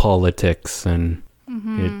global politics, and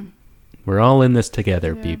we're all in this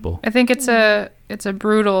together, people. I think it's a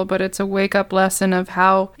brutal, but it's a wake-up lesson of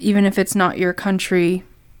how, even if it's not your country,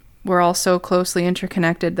 we're all so closely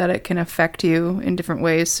interconnected that it can affect you in different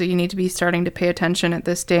ways. So you need to be starting to pay attention at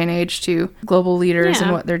this day and age to global leaders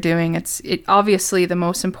and what they're doing. It obviously the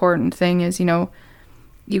most important thing is,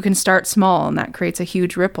 you can start small, and that creates a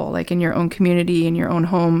huge ripple, like in your own community, in your own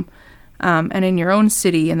home, and in your own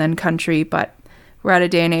city and then country. But we're at a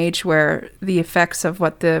day and age where the effects of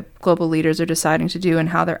what the global leaders are deciding to do and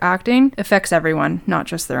how they're acting affects everyone, not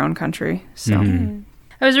just their own country. So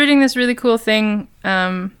I was reading this really cool thing,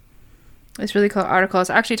 this really cool article. I was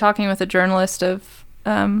actually talking with a journalist of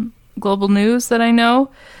global news that I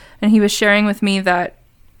know, and he was sharing with me that,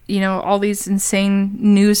 all these insane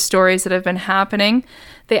news stories that have been happening,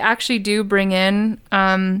 they actually do bring in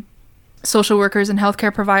social workers and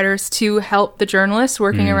healthcare providers to help the journalists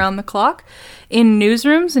working around the clock in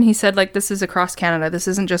newsrooms. And he said, this is across Canada. This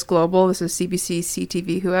isn't just global. This is CBC,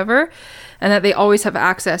 CTV, whoever. And that they always have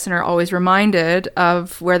access and are always reminded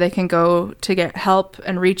of where they can go to get help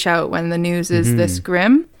and reach out when the news is this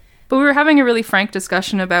grim. But we were having a really frank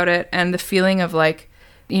discussion about it, and the feeling of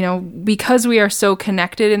because we are so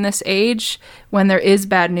connected in this age, when there is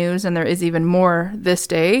bad news, and there is even more this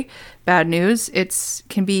day, bad news, it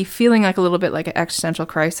can be feeling like a little bit like an existential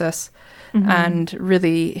crisis and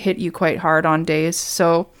really hit you quite hard on days.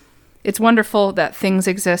 So it's wonderful that things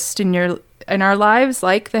exist in our lives,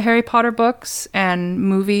 like the Harry Potter books and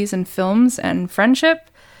movies and films and friendship.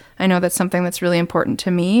 I know that's something that's really important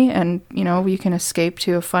to me, and you can escape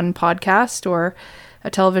to a fun podcast or a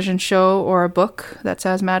television show or a book that's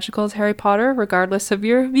as magical as Harry Potter, regardless of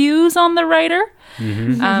your views on the writer.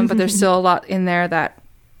 But there's still a lot in there that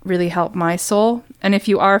really help my soul. And if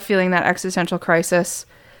you are feeling that existential crisis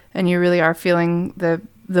and you really are feeling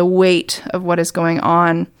the weight of what is going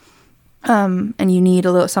on, and you need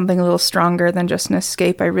something a little stronger than just an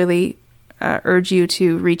escape, I really urge you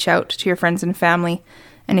to reach out to your friends and family.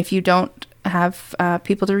 And if you don't have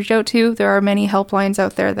people to reach out to, there are many helplines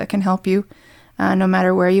out there that can help you. No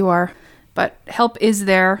matter where you are. But help is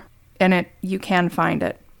there, and you can find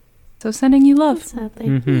it. So sending you love.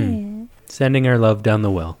 Sending our love down the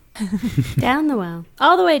well. Down the well.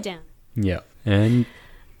 All the way down. Yeah. And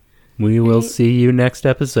we will see you next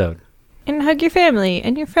episode. And hug your family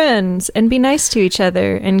and your friends, and be nice to each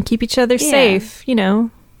other, and keep each other safe,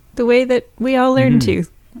 the way that we all learned to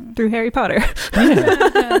through Harry Potter.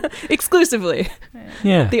 Exclusively.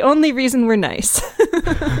 Yeah. The only reason we're nice.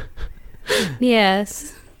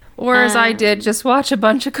 Yes. Or as I did, just watch a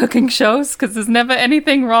bunch of cooking shows, because there's never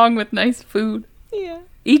anything wrong with nice food. Yeah.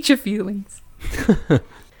 Eat your feelings.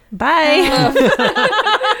 Bye.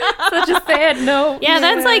 Such a sad note. Yeah,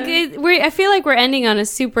 that's I feel like we're ending on a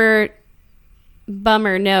super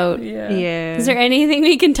bummer note. Yeah. Is there anything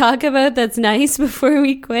we can talk about that's nice before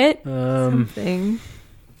we quit? Something.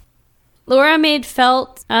 Laura made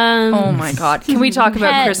felt. Oh my God. Can we talk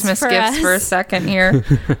about Christmas gifts for a second here?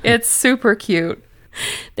 It's super cute.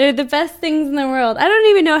 They're the best things in the world. I don't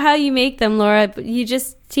even know how you make them, Laura, but you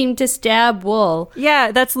just seem to stab wool.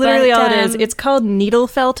 Yeah, that's literally all it is. It's called needle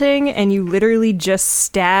felting, and you literally just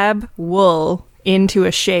stab wool into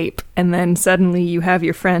a shape, and then suddenly you have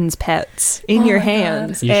your friend's pets in your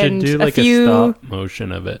hands. You and should do a stop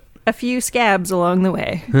motion of it. A few scabs along the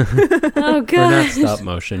way. Oh, God. Or not stop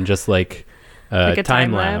motion, just like a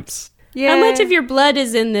time lapse. Yeah. How much of your blood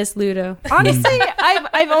is in this, Ludo? Honestly,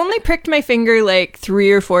 I've only pricked my finger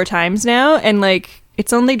 3 or 4 times now, and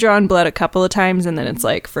it's only drawn blood a couple of times, and then it's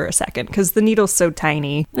for a second, because the needle's so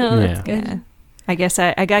tiny. Oh, that's good. Yeah. I guess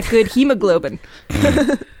I got good hemoglobin.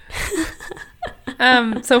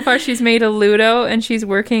 So far she's made a Ludo, and she's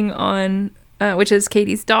working on which is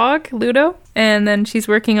Katie's dog, Ludo, and then she's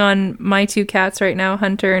working on my 2 cats right now,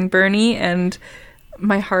 Hunter and Bernie, and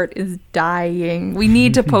my heart is dying. We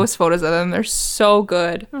need to post photos of them. They're so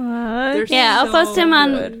good. I'll post them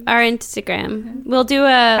on our Instagram. We'll do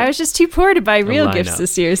I was just too poor to buy real gifts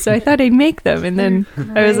this year, so I thought I'd make them, and then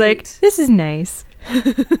I was like, this is nice.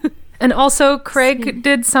 And also, Craig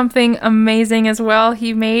did something amazing as well.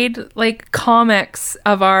 He made comics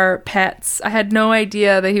of our pets. I had no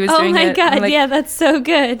idea that he was doing it. Oh my God, yeah, that's so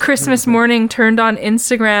good. Christmas morning, turned on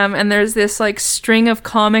Instagram, and there's this string of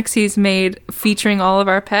comics he's made featuring all of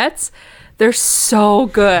our pets. They're so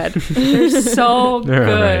good. They're so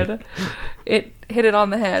good. Right. It hit it on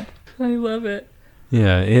the head. I love it.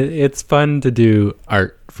 Yeah, it's fun to do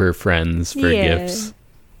art for friends for gifts.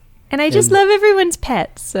 And I just love everyone's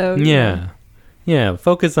pets, so... Yeah.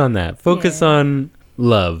 Focus on that. Focus on,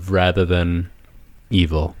 love rather than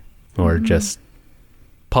evil or just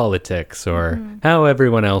politics or how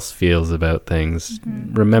everyone else feels about things.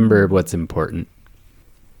 Remember what's important.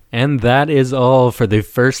 And that is all for the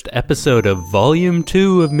first episode of Volume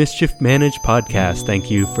 2 of Mischief Managed Podcast.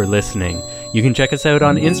 Thank you for listening. You can check us out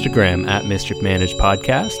on Instagram at Mischief Managed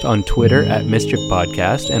Podcast, on Twitter at Mischief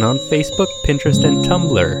Podcast, and on Facebook, Pinterest, and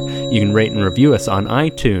Tumblr. You can rate and review us on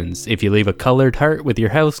iTunes. If you leave a colored heart with your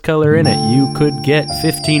house color in it, you could get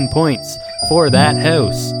 15 points for that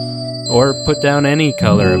house. Or put down any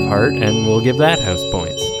color of heart and we'll give that house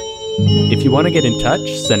points. If you want to get in touch,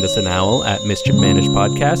 send us an owl at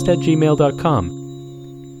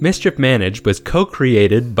mischiefmanagedpodcast@gmail.com. Mischief Managed was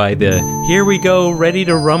co-created by the Here We Go Ready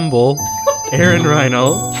to Rumble, Aaron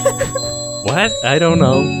Reinhold. What? I don't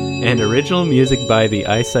know. And original music by the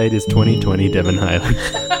Eyesight is 2020 Devon Highland.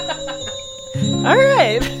 All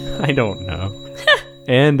right. I don't know.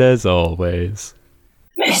 And as always,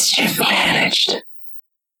 Mischief managed.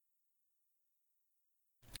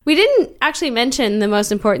 We didn't actually mention the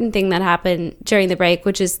most important thing that happened during the break,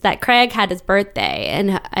 which is that Craig had his birthday,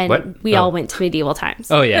 and What? we Oh. all went to medieval times.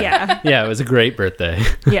 oh yeah. Yeah. Yeah, it was a great birthday.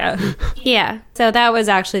 Yeah. Yeah, so that was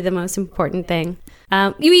actually the most important thing.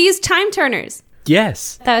 We used time turners.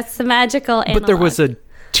 Yes. That's the magical analog. But there was a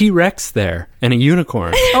T-Rex there and a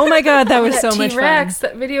unicorn. Oh my god, that was so much T-Rex, fun.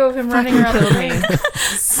 that video of him running around the ring.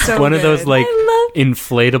 So One of those good. like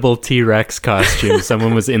inflatable T-Rex costumes.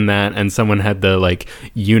 Someone was in that and someone had the like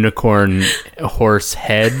unicorn horse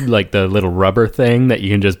head, like the little rubber thing that you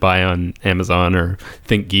can just buy on Amazon or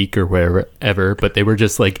ThinkGeek or wherever. But they were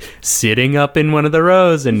just like sitting up in one of the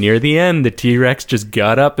rows, and near the end the T-Rex just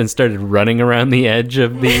got up and started running around the edge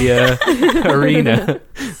of the arena.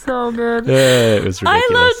 So good. It was ridiculous.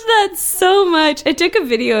 I loved that so much. I took a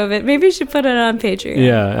video of it. Maybe we should put it on Patreon.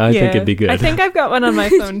 Yeah, I think it'd be good. I think I've got one on my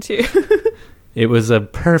phone too. It was a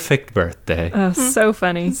perfect birthday. Oh, so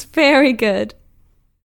funny. It's very good.